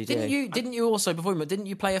 I really do. Didn't you also before didn't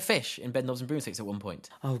you play a fish in Bed Knobs and Broomsticks at one point?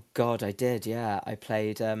 Oh God, I did. Yeah, I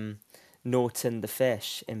played Norton the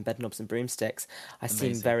fish in Bed Knobs and Broomsticks. I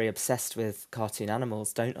seem very obsessed with cartoon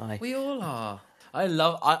animals, don't I? We all are. I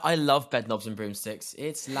love Bed Knobs and Broomsticks.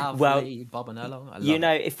 It's lovely, Bob and Ella. I love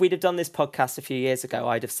it. If we'd have done this podcast a few years ago,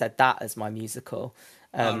 I'd have said that as my musical.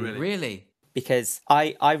 Really? Because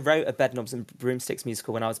I wrote a Bed Knobs and Broomsticks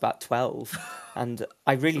musical when I was about 12, and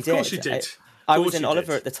I really did. Of course you did. I was in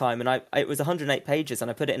Oliver at the time, and it was 108 pages,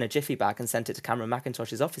 and I put it in a jiffy bag and sent it to Cameron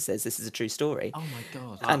McIntosh's offices. This is a true story. Oh my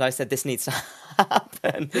God. And I said, this needs to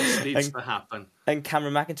happen. This needs to happen. And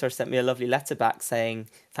Cameron McIntosh sent me a lovely letter back saying,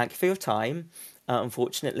 thank you for your time.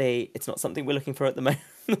 Unfortunately, it's not something we're looking for at the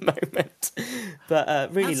moment.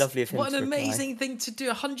 But really lovely of him to reply. What an amazing thing to do.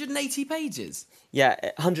 180 pages. Yeah,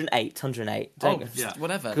 108.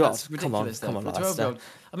 Whatever. God, That's ridiculous. Come on, for a Alistair. 12-year-old.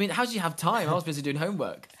 I mean, how did you have time? I was busy doing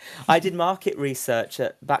homework. I did market research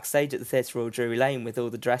backstage at the Theatre Royal Drury Lane with all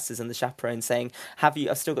the dresses and the chaperones saying,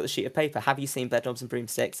 I've still got the sheet of paper, have you seen Bed Knobs and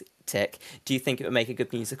Broomsticks? Tick. Do you think it would make a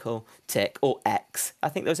good musical? Tick. Or X. I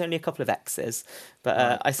think there was only a couple of X's.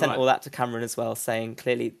 But I sent all that to Cameron as well, saying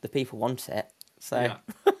clearly the people want it. So,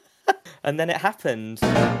 and then it happened.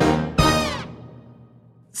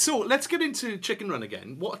 So let's get into Chicken Run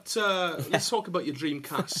again. Let's talk about your dream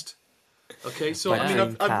cast. Okay, so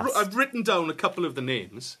I've written down a couple of the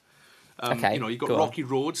names. You've got Rocky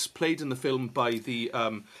Rhodes, played in the film by the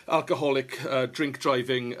alcoholic,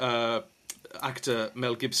 drink-driving actor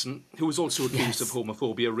Mel Gibson, who was also accused of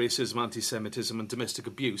homophobia, racism, anti-Semitism and domestic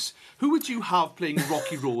abuse. Who would you have playing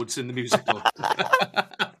Rocky Rhodes in the musical?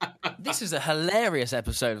 This is a hilarious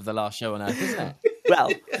episode of The Last Show on Earth, isn't it?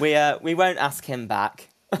 Well, we won't ask him back.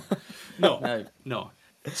 No.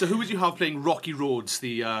 So who would you have playing Rocky Rhodes?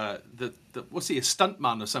 The what's he, a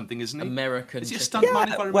stuntman or something, isn't he? American. Is he a stuntman?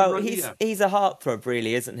 If I remember rightly? He's a heartthrob,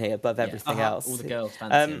 really, isn't he? Above everything else. All the girls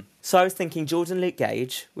fancy him. So I was thinking Jordan Luke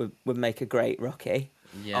Gage would make a great Rocky.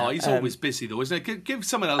 Yeah. Oh, he's always busy though, isn't it? Give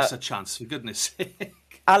someone else a chance, for goodness' sake.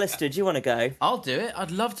 Alistair, do you want to go? I'll do it.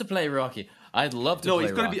 I'd love to play Rocky. I'd love to play Rocky. No,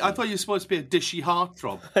 he's got to be. I thought you were supposed to be a dishy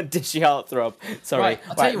heartthrob. A dishy heartthrob. Sorry. Right,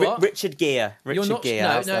 I'll tell you what. Richard Gere.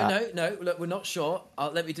 Gere. No. Look, we're not sure.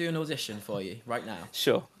 Let me do an audition for you right now.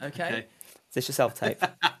 Sure. Okay. Is this your self-tape?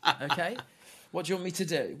 Okay. What do you want me to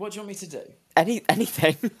do?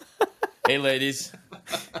 Anything. Hey, ladies.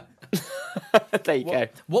 There you go.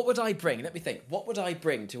 What would I bring? Let me think. What would I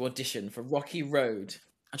bring to audition for Rocky Road?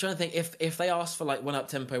 I'm trying to think if they asked for like one up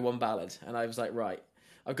tempo, one ballad, and I was like, right,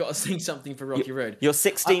 I've got to sing something for Rocky Road. Your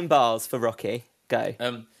 16 bars for Rocky. Go.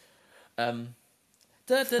 There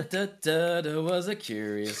was a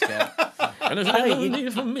curious cat. And there's no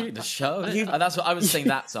need for me to shout it. That's what I would sing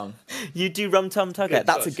that song. You do Rum Tum Tugger.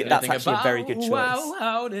 That's actually a very good choice.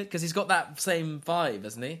 Wow, because he's got that same vibe,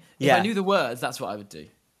 hasn't he? Yeah. If I knew the words, that's what I would do.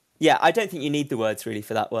 Yeah, I don't think you need the words really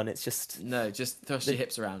for that one. It's just just thrust your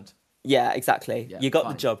hips around. Yeah, exactly. Yeah, you got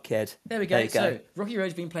fine. the job, kid. There we go. So Rocky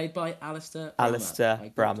Road's been played by Alistair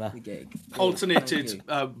Brammer. Alternated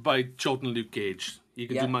by Jordan Luke Gage. You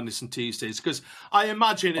can do Mondays and Tuesdays, because I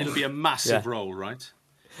imagine it'll be a massive role, right?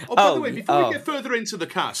 Oh, by the way, before we get further into the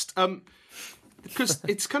cast, because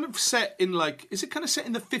it's kind of set in is it kind of set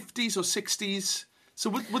in the 50s or 60s? So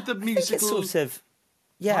would the musical sort of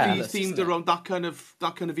be themed around that kind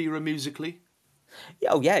of era musically?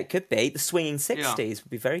 Oh yeah, it could be. The swinging 60s would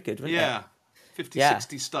be very good, wouldn't it? 50s,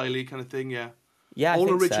 60s style-y kind of thing, yeah. Yeah,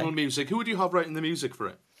 all original music. Who would you have writing the music for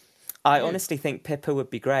it? I honestly think Pippa would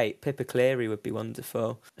be great. Pippa Cleary would be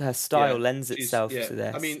wonderful. Her style lends itself to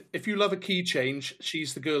this. I mean, if you love a key change,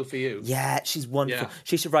 she's the girl for you. Yeah, she's wonderful. Yeah.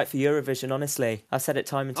 She should write for Eurovision, honestly. I've said it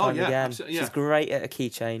time and time again. She's great at a key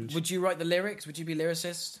change. Would you write the lyrics? Would you be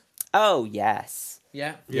lyricist? Oh, yes.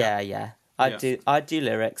 Yeah? Yeah. I'd do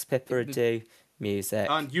lyrics. Pippa would do music.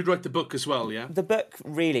 And you'd write the book as well, yeah? The book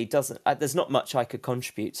really doesn't... there's not much I could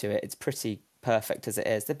contribute to it. It's pretty perfect as it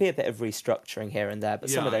is. There'd be a bit of restructuring here and there, but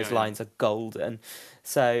some of those lines are golden.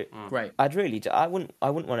 So great. I'd really... I wouldn't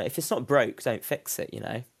want to... If it's not broke, don't fix it, you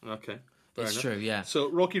know? Okay. It's true, yeah. So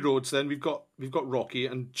Rocky Roads, then we've got Rocky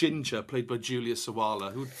and Ginger, played by Julia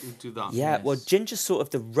Sawalha. Who'd do that? Yeah, well, Ginger's sort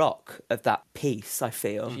of the rock of that piece, I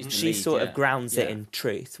feel. She sort of grounds it in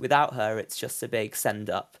truth. Without her, it's just a big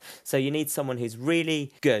send-up. So you need someone who's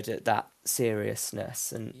really good at that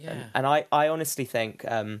seriousness. And I honestly think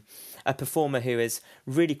a performer who is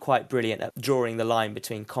really quite brilliant at drawing the line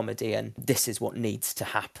between comedy and this is what needs to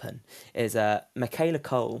happen is Michaela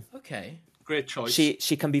Cole. Okay. Great choice.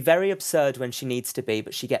 She can be very absurd when she needs to be,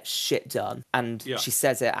 but she gets shit done, and she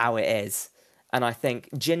says it how it is. And I think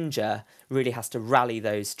Ginger really has to rally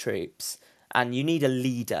those troops. And you need a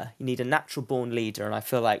leader. You need a natural-born leader. And I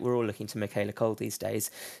feel like we're all looking to Michaela Cole these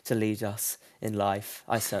days to lead us in life.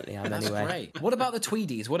 I certainly am, That's anyway. great. What about the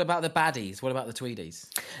Tweedies? What about the baddies? What about the Tweedies?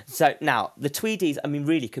 So now, the Tweedies, I mean,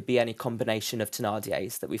 really could be any combination of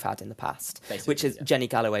Thenardiers that we've had in the past. Basically, which is, Jenny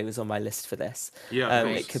Galloway was on my list for this. Yeah,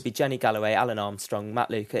 it could be Jenny Galloway, Alan Armstrong,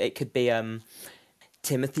 Matt Luca. It could be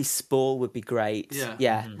Timothy Spall would be great.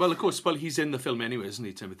 Yeah. Well, of course, he's in the film anyway, isn't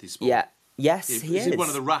he, Timothy Spall? Yeah. Yes, he is. He's one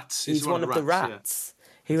of the rats. He's one of the rats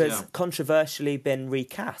who has controversially been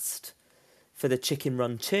recast for the Chicken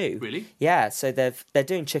Run 2. Really? Yeah, so they're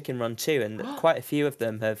doing Chicken Run 2, and quite a few of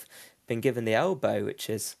them have been given the elbow, which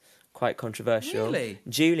is quite controversial. Really?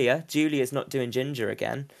 Julia's not doing Ginger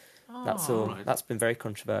again. That's all. Right. That's been very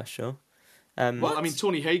controversial. Well, I mean,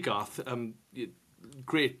 Tony Haygarth,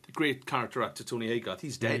 great character actor Tony Haygarth,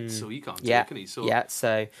 he's dead, so he can't take, can he? So,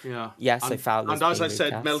 so Fowler's and as I been said,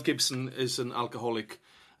 recast. Mel Gibson is an alcoholic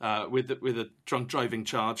with a drunk driving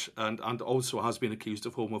charge, and also has been accused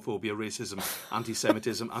of homophobia, racism,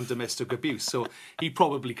 anti-Semitism, and domestic abuse. So he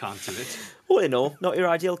probably can't do it. All in all, not your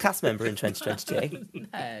ideal cast member in 2022.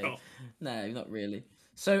 No, not really.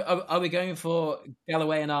 So are we going for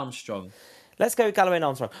Galloway and Armstrong? Let's go with Galloway and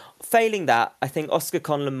Armstrong. Failing that, I think Oscar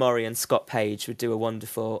Conlon Murray and Scott Page would do a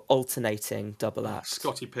wonderful alternating double act.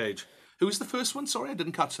 Scotty Page. Who was the first one? Sorry, I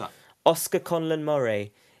didn't catch that. Oscar Conlon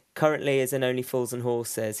Murray currently is in Only Fools and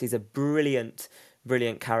Horses. He's a brilliant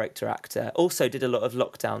character actor. Also did a lot of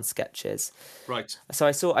lockdown sketches. Right. So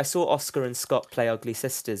I saw Oscar and Scott play ugly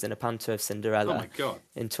sisters in a panto of Cinderella. Oh my God.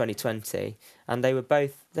 In 2020, and they're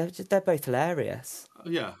both hilarious.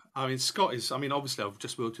 Yeah, I mean, Scott is. I mean, obviously, I've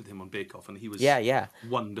just worked with him on Bake Off, and he was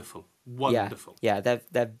wonderful. Yeah,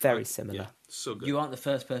 they're very similar. Yeah, so good. You aren't the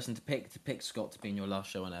first person to pick Scott to be in your last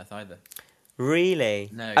show on Earth either. Really?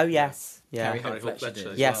 No. Oh yes. Yeah. Carrie Hope Fletcher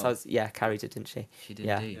did. Yes, well. Carrie did, didn't she? She did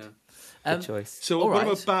yeah. indeed. Good choice. So All what right.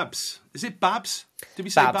 about Babs? Is it Babs? Did we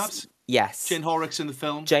say Babs? Yes. Jane Horrocks in the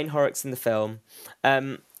film. Jane Horrocks in the film.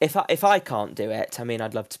 If I can't do it, I mean,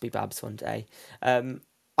 I'd love to be Babs one day.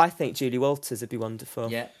 I think Julie Walters would be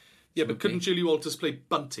wonderful. Yeah. Yeah, but couldn't Julie Walters play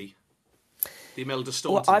Bunty? The Imelda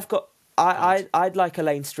Staunton. Well, I'd like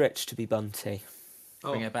Elaine Stritch to be Bunty.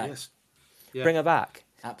 Bring her back. Yes. Yeah. Bring her back.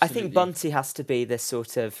 Absolutely. I think Bunty has to be this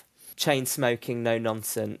sort of chain-smoking,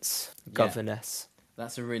 no-nonsense governess.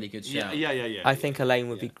 That's a really good shout. Yeah. I think Elaine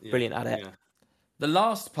would be brilliant at it. Yeah. The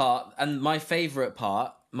last part, and my favourite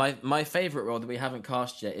part, my favourite role that we haven't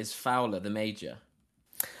cast yet is Fowler, the Major.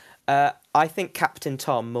 I think Captain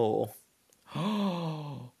Tom Moore.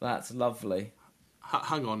 Oh, that's lovely.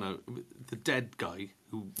 Hang on now. The dead guy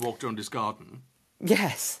who walked around his garden.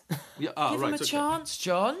 Yes. Yeah, Give him a chance,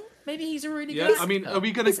 John. Maybe he's a really Yeah, good... I mean, are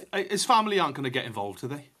we going to... His family aren't going to get involved, are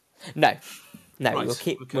they? No, Right,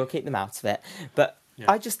 we'll keep them out of it. But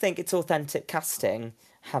I just think it's authentic casting,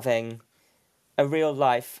 having a real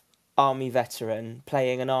life army veteran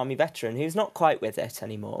playing an army veteran who's not quite with it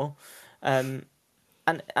anymore, and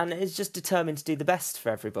is just determined to do the best for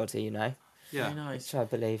everybody. You know. Yeah. Very nice. Which I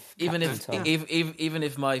believe. Even Captain Tom. even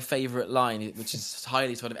if my favourite line, which is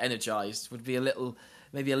highly sort of energised, would be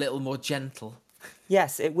maybe a little more gentle.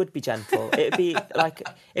 Yes, it would be gentle. It'd be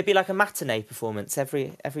like a matinee performance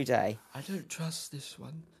every day. I don't trust this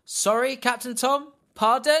one. Sorry, Captain Tom.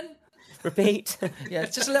 Pardon. Repeat. Yeah,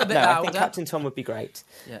 it's just a little bit No, louder. I think Captain Tom would be great.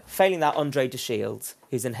 Yeah. Failing that, Andre de Shields,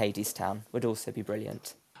 who's in Hadestown, would also be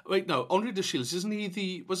brilliant. Wait, no, Andre de Shields, wasn't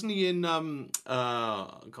he in God,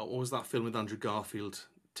 what was that film with Andrew Garfield?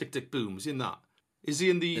 Tick Tick Boom, is he in that? Is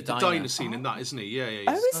he in the diner scene in that, isn't he? Yeah.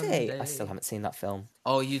 Oh, is he? I still haven't seen that film.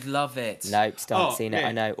 Oh, you'd love it. Nope, still haven't seen it.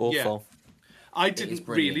 I know, awful. Yeah. I didn't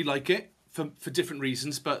really like it for different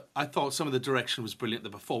reasons, but I thought some of the direction was brilliant,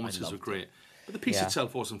 the performances were great. But the piece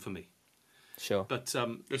itself wasn't for me. Sure. But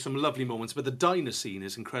there's some lovely moments. But the diner scene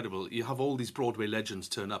is incredible. You have all these Broadway legends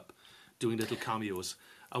turn up doing little cameos.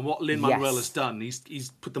 And what Lin-Manuel has done,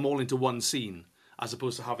 he's put them all into one scene, as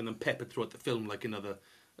opposed to having them peppered throughout the film like in other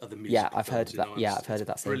music. Yeah, I've heard of that. I've heard of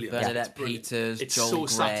that scene. Brilliant. Bernadette Yeah. Peters, It's Joel so Grey,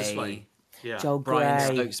 satisfying. Yeah. Joel Brian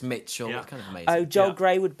Grey. Stokes Mitchell. Yeah. It's kind of amazing. Oh, Joel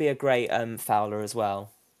Grey would be a great Fowler as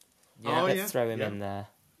well. Yeah. Let's throw him in there.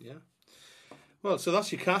 Yeah. Well, so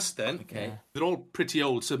that's your cast then. Okay. Yeah. They're all pretty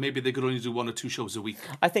old, so maybe they could only do 1 or 2 shows a week.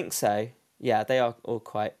 I think so. Yeah, they are all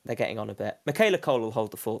they're getting on a bit. Michaela Cole will hold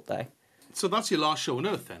the fort, though. So that's your last show on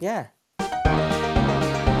Earth then? Yeah.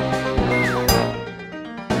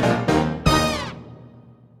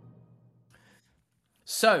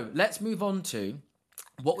 So let's move on to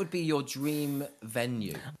what would be your dream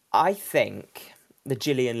venue? I think the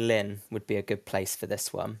Gillian Lynn would be a good place for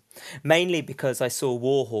this one. Mainly because I saw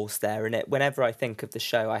Warhorse there, and whenever I think of the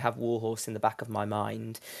show, I have Warhorse in the back of my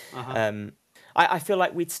mind. I feel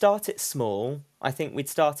like we'd start it small. I think we'd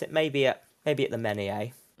start it maybe at the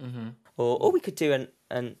Menier. Or we could do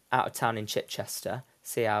an out of town in Chichester.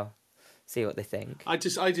 See what they think. I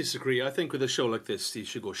disagree. I think with a show like this, you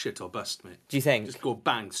should go shit or bust, mate. Do you think? Just go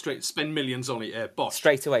bang, straight, spend millions on it, boss.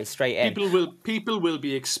 Straight away, straight in. People will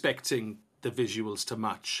be expecting the visuals to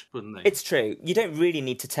match, wouldn't they? It's true. You don't really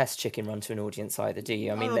need to test Chicken Run to an audience either, do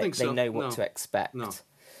you? I mean, they know what to expect. No.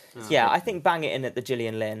 Yeah, I think bang it in at the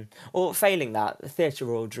Gillian Lynn. Or failing that, the Theatre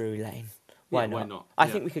Royal Drury Lane. Why not? I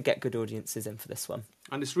think we could get good audiences in for this one.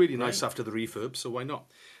 And it's really nice after the refurb, so why not?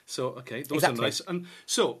 So, okay, those are nice. And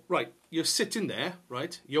so, right, you're sitting there,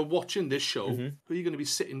 right? You're watching this show. Who are you going to be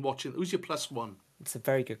sitting watching? Who's your plus one? It's a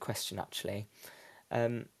very good question, actually.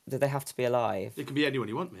 Do they have to be alive? It can be anyone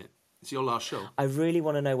you want, mate. It's your last show. I really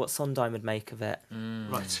want to know what Sondheim would make of it.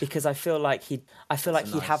 Right. Because I feel like he'd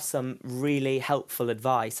have some really helpful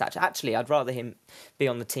advice. Actually, I'd rather him be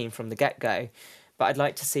on the team from the get-go. But I'd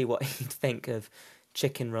like to see what he'd think of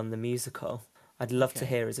Chicken Run the musical. I'd love to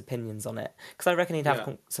hear his opinions on it. Because I reckon he'd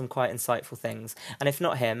have some quite insightful things. And if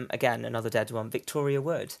not him, again, another dead one, Victoria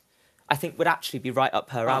Wood. I think would actually be right up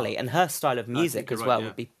her alley. And her style of music as well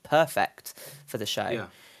would be perfect for the show. Yeah.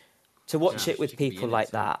 To watch it with people like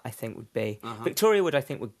that, I think would be... Victoria Wood, I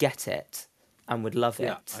think, would get it and would love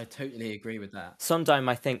it. I totally agree with that. Sondheim,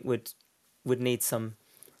 I think, would need some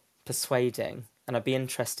persuading. And I'd be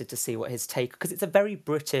interested to see what his take... Because it's a very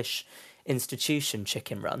British institution,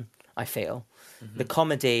 Chicken Run, I feel. The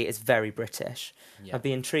comedy is very British. Yeah. I'd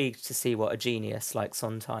be intrigued to see what a genius like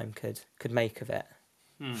Sondheim could make of it.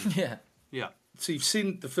 Yeah. So you've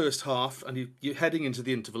seen the first half, and you're heading into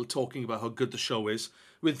the interval, talking about how good the show is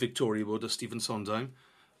with Victoria Wood or Stephen Sondheim.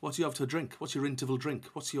 What do you have to drink? What's your interval drink?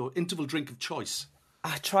 What's your interval drink of choice?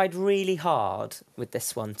 I tried really hard with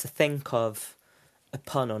this one to think of a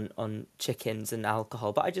pun on chickens and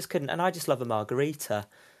alcohol, but I just couldn't. And I just love a margarita.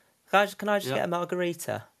 Can I just get a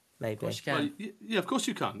margarita? Maybe. Of course you can. Well, yeah, of course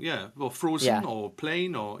you can. Yeah, well, frozen or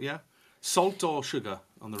plain or salt or sugar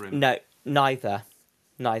on the rim. No, neither.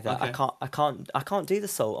 Okay. I can't do the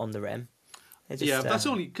salt on the rim. That's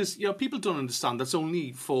only because people don't understand. That's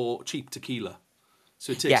only for cheap tequila,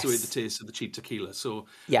 so it takes away the taste of the cheap tequila. So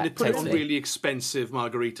they put it on really expensive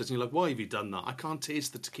margaritas, and you're like, why have you done that? I can't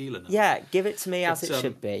taste the tequila now. Yeah, give it to me as it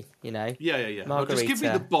should be. Yeah. Margarita. No, just give me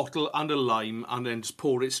the bottle and a lime, and then just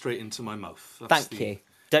pour it straight into my mouth. Thank you.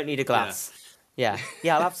 Don't need a glass. Yeah.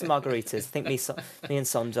 I'll have some margaritas. I think me and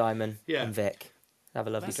Sondheim and Vic have a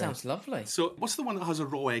lovely drink. That sounds lovely. So, what's the one that has a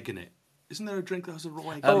raw egg in it? Isn't there a drink that has a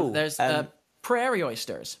raw egg? There's prairie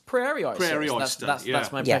oysters. Prairie oyster.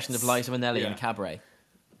 That's my impression of Liza Minnelli in Cabaret.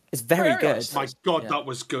 It's very good. Oyster. My God, that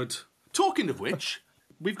was good. Talking of which,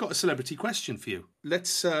 we've got a celebrity question for you. Let's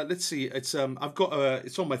see. It's I've got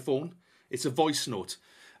it's on my phone. It's a voice note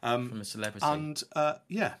from a celebrity. And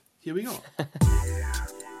here we go.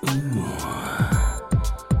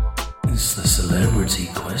 It's the celebrity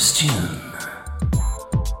question.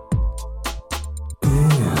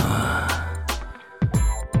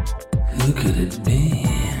 Who could it be?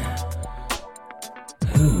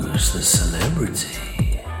 Who's the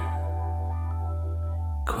celebrity?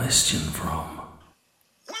 Question from...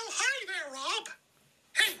 Well, hi there, Rob.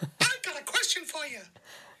 Hey, I've got a question for you.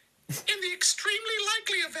 In the extremely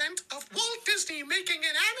likely event of Walt Disney making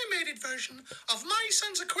an animated version of My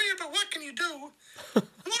Son's a Queer, But What Can You Do?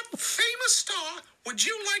 What famous star would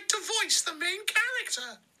you like to voice the main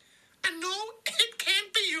character? And no, it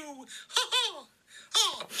can't be you.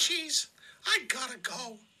 Oh, jeez, I gotta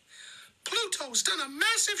go. Pluto's done a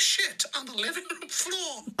massive shit on the living room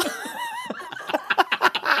floor.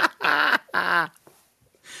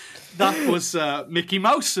 That was Mickey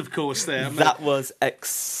Mouse, of course, there. That was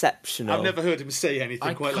exceptional. I've never heard him say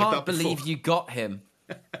anything quite like that before. I can't believe you got him.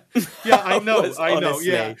 Yeah, I know,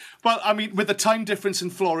 honestly. yeah. Well, I mean, with the time difference in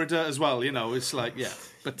Florida as well, it's like, yeah.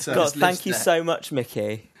 But God, thank you so much,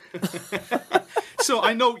 Mickey. So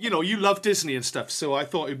I know, you love Disney and stuff, so I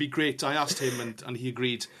thought it would be great. I asked him and he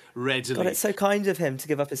agreed readily. God, it's so kind of him to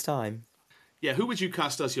give up his time. Yeah, who would you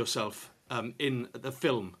cast as yourself in the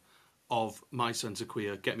film of My Son's a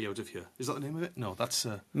Queer, Get Me Out of Here? Is that the name of it? No, that's...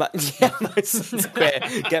 My Son's a Queer,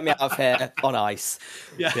 Get Me Out of Here on ice.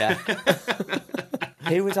 Yeah.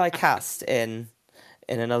 Who would I cast in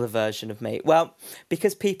another version of me? Well,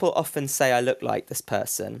 because people often say I look like this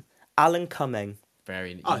person, Alan Cumming.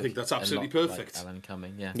 I think that's absolutely perfect. Like Alan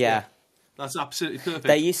Cumming, yeah. That's absolutely perfect.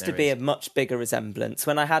 There used to be a much bigger resemblance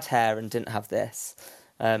when I had hair and didn't have this.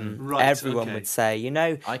 Right, everyone okay. would say, you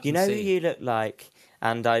know who see. you look like,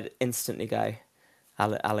 and I'd instantly go,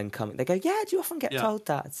 Alan Cumming. They go, yeah. Do you often get told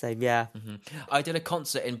that? I'd say, yeah. I did a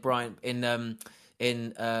concert in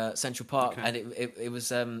Central Park, Okay. and it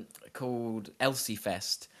was called Elsie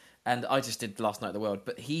Fest, and I just did Last Night of the World,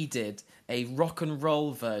 but he did a rock and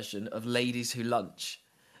roll version of Ladies Who Lunch,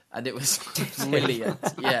 and it was brilliant.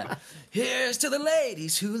 Yeah, here's to the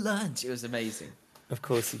ladies who lunch. It was amazing. Of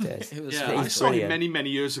course he did. It was Yeah, I saw him brilliant. many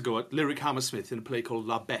years ago at Lyric Hammersmith in a play called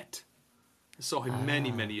La Bête. I saw him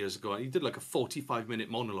many years ago. He did like a 45-minute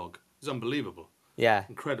monologue. It was unbelievable. Yeah,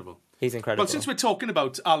 Incredible. he's incredible. Well, since we're talking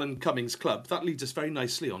about Alan Cummings' club, that leads us very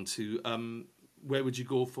nicely on to where would you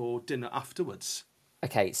go for dinner afterwards?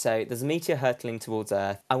 Okay, so there's a meteor hurtling towards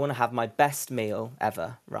Earth. I want to have my best meal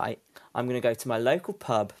ever, right? I'm going to go to my local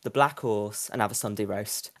pub, the Black Horse, and have a Sunday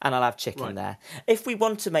roast. And I'll have chicken Right. there. If we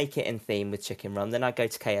want to make it in theme with Chicken Run, then I'd go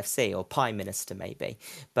to KFC or Pie Minister, maybe.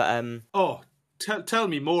 But, Oh, tell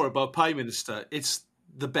me more about Pie Minister. It's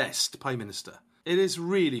the best Pie Minister. It is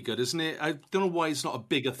really good, isn't it? I don't know why it's not a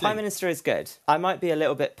bigger thing. Pie Minister is good. I might be a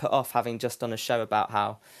little bit put off having just done a show about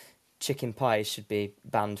how chicken pies should be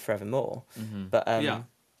banned forevermore. But Yeah.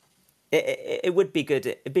 it would be good.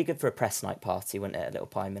 It'd be good for a press night party, wouldn't it? A little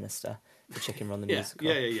Pie Minister, the Chicken Run the Yeah, musical.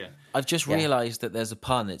 yeah. I've just realised that there's a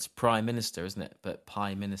pun. It's Prime Minister, isn't it? But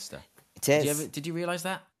Pie Minister. It is. Did you realise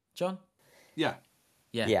that, John? Yeah.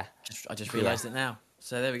 Yeah. Yeah. I just realised it now.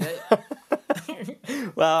 So there we go.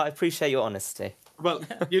 Well, I appreciate your honesty. Well,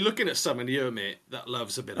 you're looking at someone here, mate, that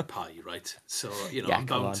loves a bit of pie, right? So, Yeah, I'm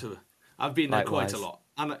come bound on. to... I've been there quite a Likewise. lot.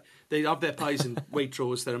 And they have their pies in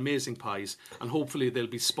Waitrose. They're amazing pies. And hopefully they'll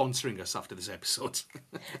be sponsoring us after this episode.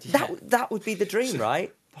 That would be the dream,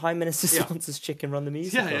 right? Prime Minister Yeah. sponsors Chicken Run the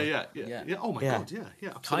musical. Yeah. Oh, my Yeah. God, yeah,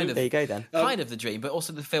 absolutely. Kind of. There you go, then. Kind of the dream, but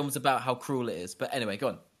also the film's about how cruel it is. But anyway, go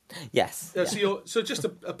on. Yes. So just a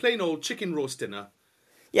plain old chicken roast dinner,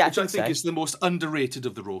 Yeah, which I think so. is the most underrated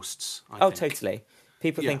of the roasts. I Oh, think. totally.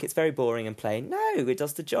 People Yeah. think it's very boring and plain. No, it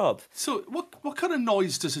does the job. So what kind of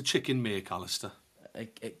noise does a chicken make, Alistair?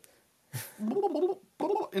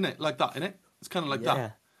 In it, like that, in it? It's kind of like Yeah.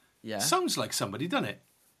 that. Yeah. Sounds like somebody, doesn't it?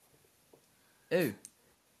 Ooh.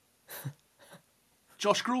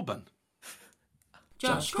 Josh Groban.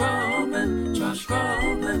 Josh Groban, Josh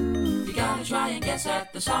Groban. You gotta try and guess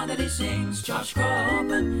at the song that he sings. Josh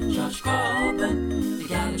Groban, Josh Groban. You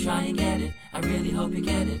gotta try and get it. I really hope you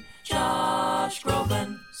get it. Josh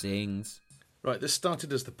Groban Sings. Right, this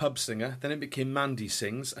started as the pub singer, then it became Mandy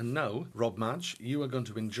Sings, and now, Rob Madge, you are going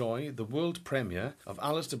to enjoy the world premiere of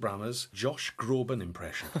Alistair Brammer's Josh Groban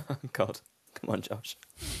impression. God. Come on, Josh.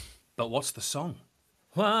 But what's the song?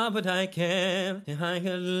 What would I care if I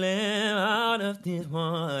could live out of this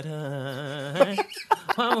water?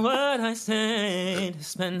 What would I say to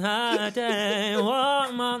spend a day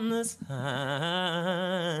warm on the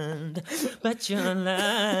sand? But you'll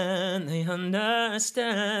learn, they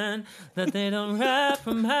understand that they don't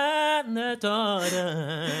reprimand their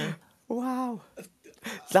daughter. Wow.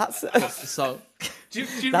 That's So, Do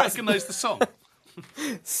you That's- recognise the song?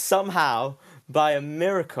 somehow, by a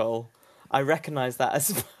miracle, I recognise that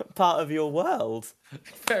as part of your world.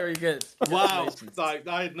 very good. Wow,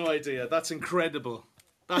 I had no idea. That's incredible.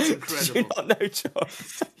 That's Do you incredible. not know,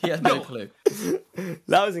 Josh? He has no clue.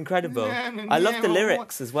 That was incredible. I love the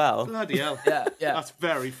lyrics as well. Bloody hell. Yeah. That's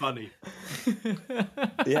very funny.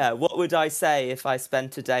 Yeah, what would I say if I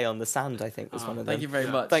spent a day on the sand, I think was one of them. Thank you very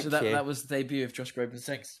much. Thank so that, you. that was the debut of Josh Groban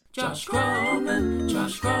Sings. Josh Groban,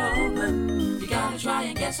 Josh Groban. You gotta try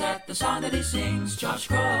and guess at the song that he sings. Josh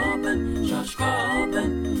Groban, Josh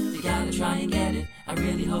Groban. You gotta try and get it. I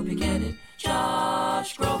really hope you get it.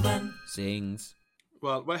 Josh Groban. Sings.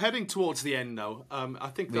 Well, we're heading towards the end now. I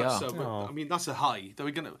think that's. are. I mean, that's a high.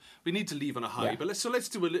 We need to leave on a high. Yeah. But let's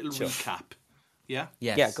do a little recap. Yeah.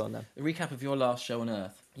 Yes. Yeah, go on then. A recap of your last show on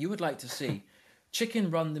Earth. You would like to see Chicken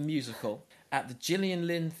Run the musical at the Gillian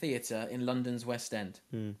Lynn Theatre in London's West End.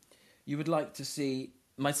 You would like to see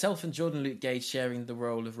myself and Jordan Luke Gage sharing the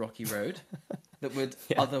role of Rocky Road that would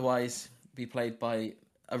otherwise be played by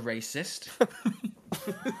a racist.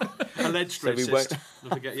 Alleged we racist. won't-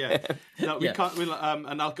 Don't forget, yeah. No, we Yeah. can't. We'll,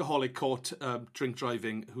 an alcoholic caught drink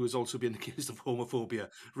driving who has also been accused of homophobia,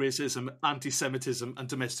 racism, anti-Semitism, and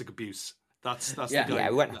domestic abuse. That's Yeah. the guy. Yeah,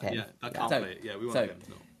 we won't have him. Yeah, that can't So- play it. Yeah, we won't so- have him.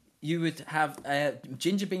 No. You would have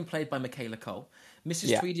Ginger being played by Michaela Cole, Mrs.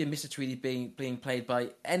 Yeah. Tweedy and Mr. Tweedy being played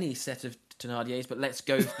by any set of Thenardiers, but let's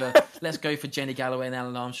go for Jenny Galloway and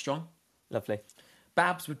Alan Armstrong. Lovely.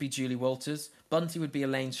 Babs would be Julie Walters. Bunty would be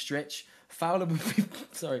Elaine Stritch. Fowler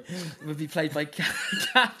would be played by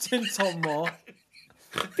Captain Tom Moore.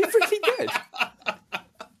 Be pretty good.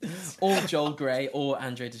 or Joel Grey or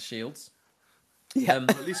Andre de Shields. Yeah.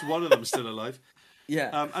 At least one of them's still alive.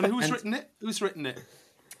 Yeah. And who's written it? Who's written it?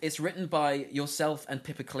 It's written by yourself and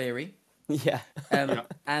Pippa Cleary. Yeah. And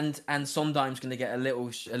Sondheim's going to get a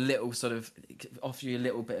little sort of offer you a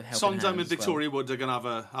little bit of help. Sondheim and Victoria Wood are going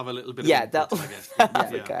to have a little bit. Yeah, of input, I guess.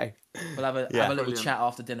 Okay. We'll have a little chat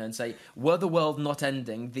after dinner and say, were the world not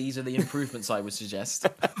ending, these are the improvements I would suggest.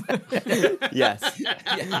 Yes.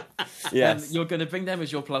 Yes. You're going to bring them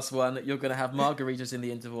as your plus one. You're going to have margaritas in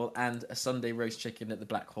the interval and a Sunday roast chicken at the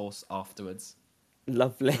Black Horse afterwards.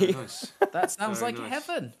 Lovely. Very nice. That sounds Very like nice.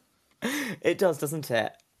 heaven. It does, doesn't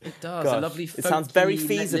it? It does. Gosh, A lovely it sounds very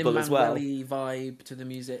feasible as well. vibe to the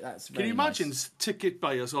music. That's Can very you imagine nice. ticket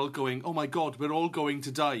buyers all going, oh my God, we're all going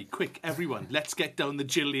to die. Quick, everyone, let's get down the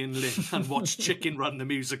Gillian Lynn and watch Chicken Run the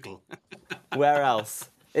musical. Where else?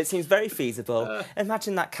 It seems very feasible.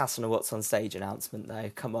 Imagine that Castle and What's on Stage announcement, though.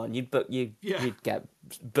 Come on, you'd get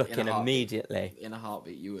booking immediately. In a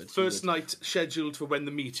heartbeat, you would. First night scheduled for when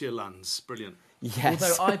the meteor lands. Brilliant.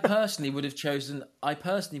 Yes. Although I personally would have chosen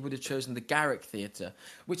the Garrick Theatre,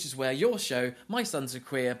 which is where your show, My Sons Are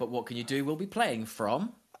Queer, But What Can You Do, will be playing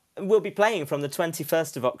from. We'll be playing from the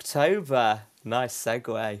 21st of October. Nice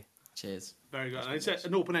segue. Cheers. Very good. And is it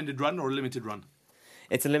an open-ended run or a limited run?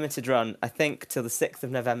 It's a limited run, I think, till the 6th of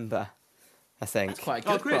November. I think. That's quite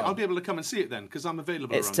good. Oh, great. Fun. I'll be able to come and see it then, because I'm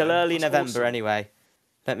available It's around till then. early That's November awesome. anyway.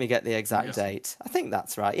 Let me get the exact date. I think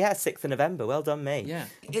that's right. Yeah, 6th of November. Well done, me. Yeah.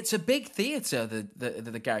 It's a big theatre,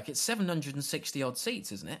 the Garrick. It's 760 odd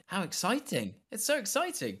seats, isn't it? How exciting. It's so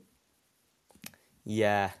exciting.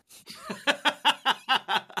 Yeah.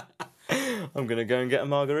 I'm going to go and get a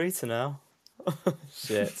margarita now.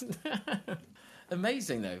 Shit.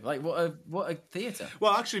 Amazing, though. Like, what a theatre.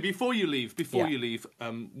 Well, actually, before you leave,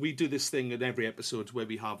 we do this thing in every episode where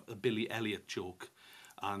we have a Billy Elliot joke.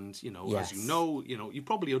 And, as you know, you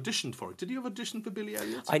probably auditioned for it. Did you have auditioned for Billy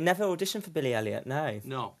Elliot? I never auditioned for Billy Elliot, no.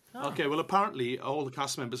 No. Oh. Okay, well, apparently all the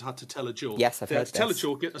cast members had to tell a joke. Yes, I've They heard had to tell a this.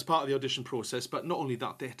 joke as part of the audition process, but not only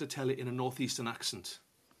that, they had to tell it in a northeastern accent.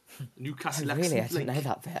 Newcastle accent. Really? I didn't know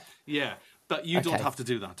that bit. Yeah, but you don't Okay. have to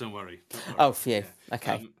do that, don't worry. Oh, phew.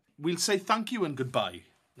 Okay. We'll say thank you and goodbye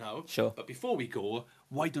now. Sure. But before we go,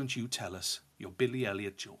 why don't you tell us your Billy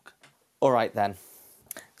Elliot joke? All right, then.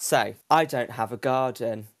 So, I don't have a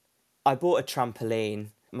garden. I bought a trampoline.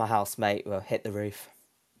 My housemate will hit the roof.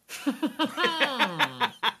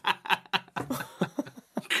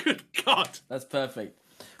 Good God. That's perfect.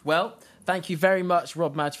 Well, thank you very much,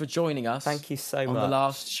 Rob Madge, for joining us. Thank you so on much. the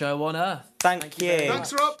last show on Earth. Thank you.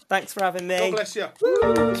 Thanks, Rob. Thanks for having me. God bless you.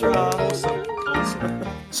 Awesome.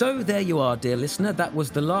 So there you are, dear listener. That was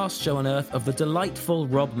the last show on Earth of the delightful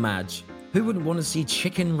Rob Madge. Who wouldn't want to see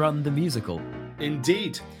Chicken Run the musical?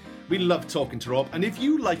 Indeed. We love talking to Rob, and if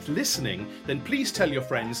you liked listening, then please tell your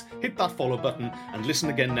friends, hit that follow button, and listen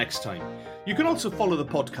again next time. You can also follow the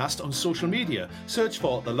podcast on social media. Search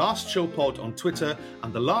for The Last Show Pod on Twitter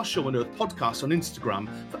and The Last Show on Earth podcast on Instagram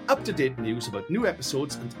for up-to-date news about new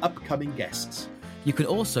episodes and upcoming guests. You can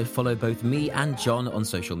also follow both me and John on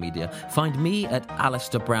social media. Find me at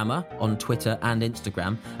Alistair Brammer on Twitter and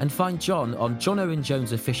Instagram, and find John on John Owen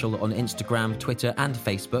Jones Official on Instagram, Twitter and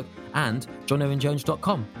Facebook, and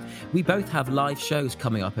johnowenjones.com. We both have live shows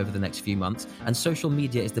coming up over the next few months, and social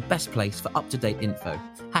media is the best place for up-to-date info.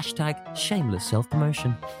 # shameless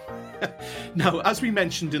self-promotion. Now, as we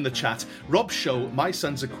mentioned in the chat, Rob's show, My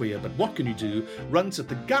Sons Are Queer, But What Can You Do, runs at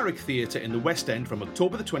the Garrick Theatre in the West End from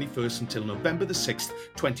October the 21st until November the 6th,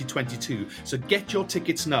 2022. So get your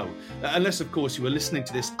tickets now. Unless, of course, you are listening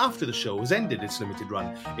to this after the show has ended its limited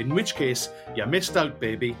run, in which case, you missed out,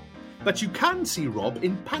 baby. But you can see Rob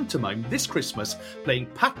in pantomime this Christmas playing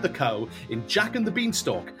Pat the Cow in Jack and the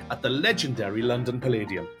Beanstalk at the legendary London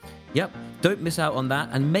Palladium. Yep, don't miss out on that,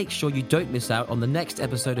 and make sure you don't miss out on the next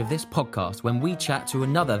episode of this podcast when we chat to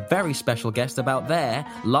another very special guest about their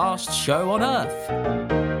last show on Earth.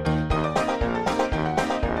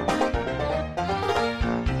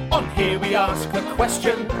 On here we ask the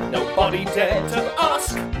question nobody dared to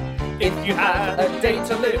ask. If you had a day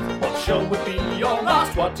to live, what show would be your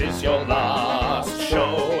last? What is your last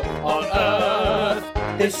show on Earth?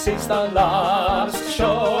 This is the last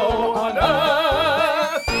show on Earth.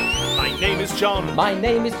 My name is John. My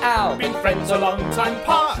name is Al. Been friends a long time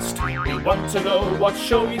past. We want to know what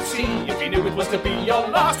show you'd see if you knew it was to be your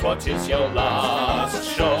last. What is your last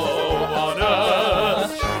show on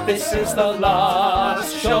Earth? This is the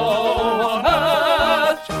last show on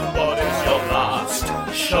Earth. What is your last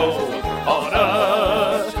show on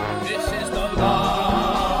Earth? This is the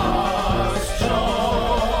last show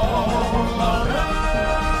on Earth.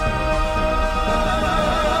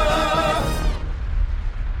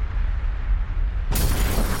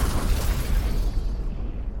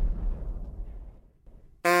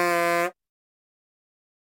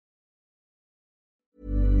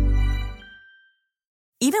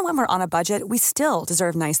 Even when we're on a budget, we still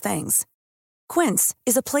deserve nice things. Quince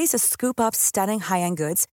is a place to scoop up stunning high-end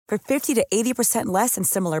goods for 50 to 80% less than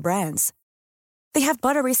similar brands. They have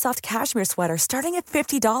buttery soft cashmere sweaters starting at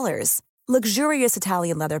 $50, luxurious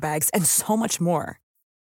Italian leather bags, and so much more.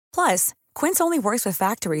 Plus, Quince only works with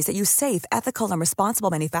factories that use safe, ethical, and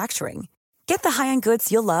responsible manufacturing. Get the high-end goods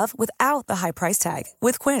you'll love without the high price tag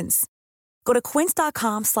with Quince. Go to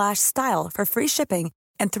quince.com/style for free shipping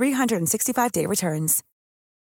and 365-day returns.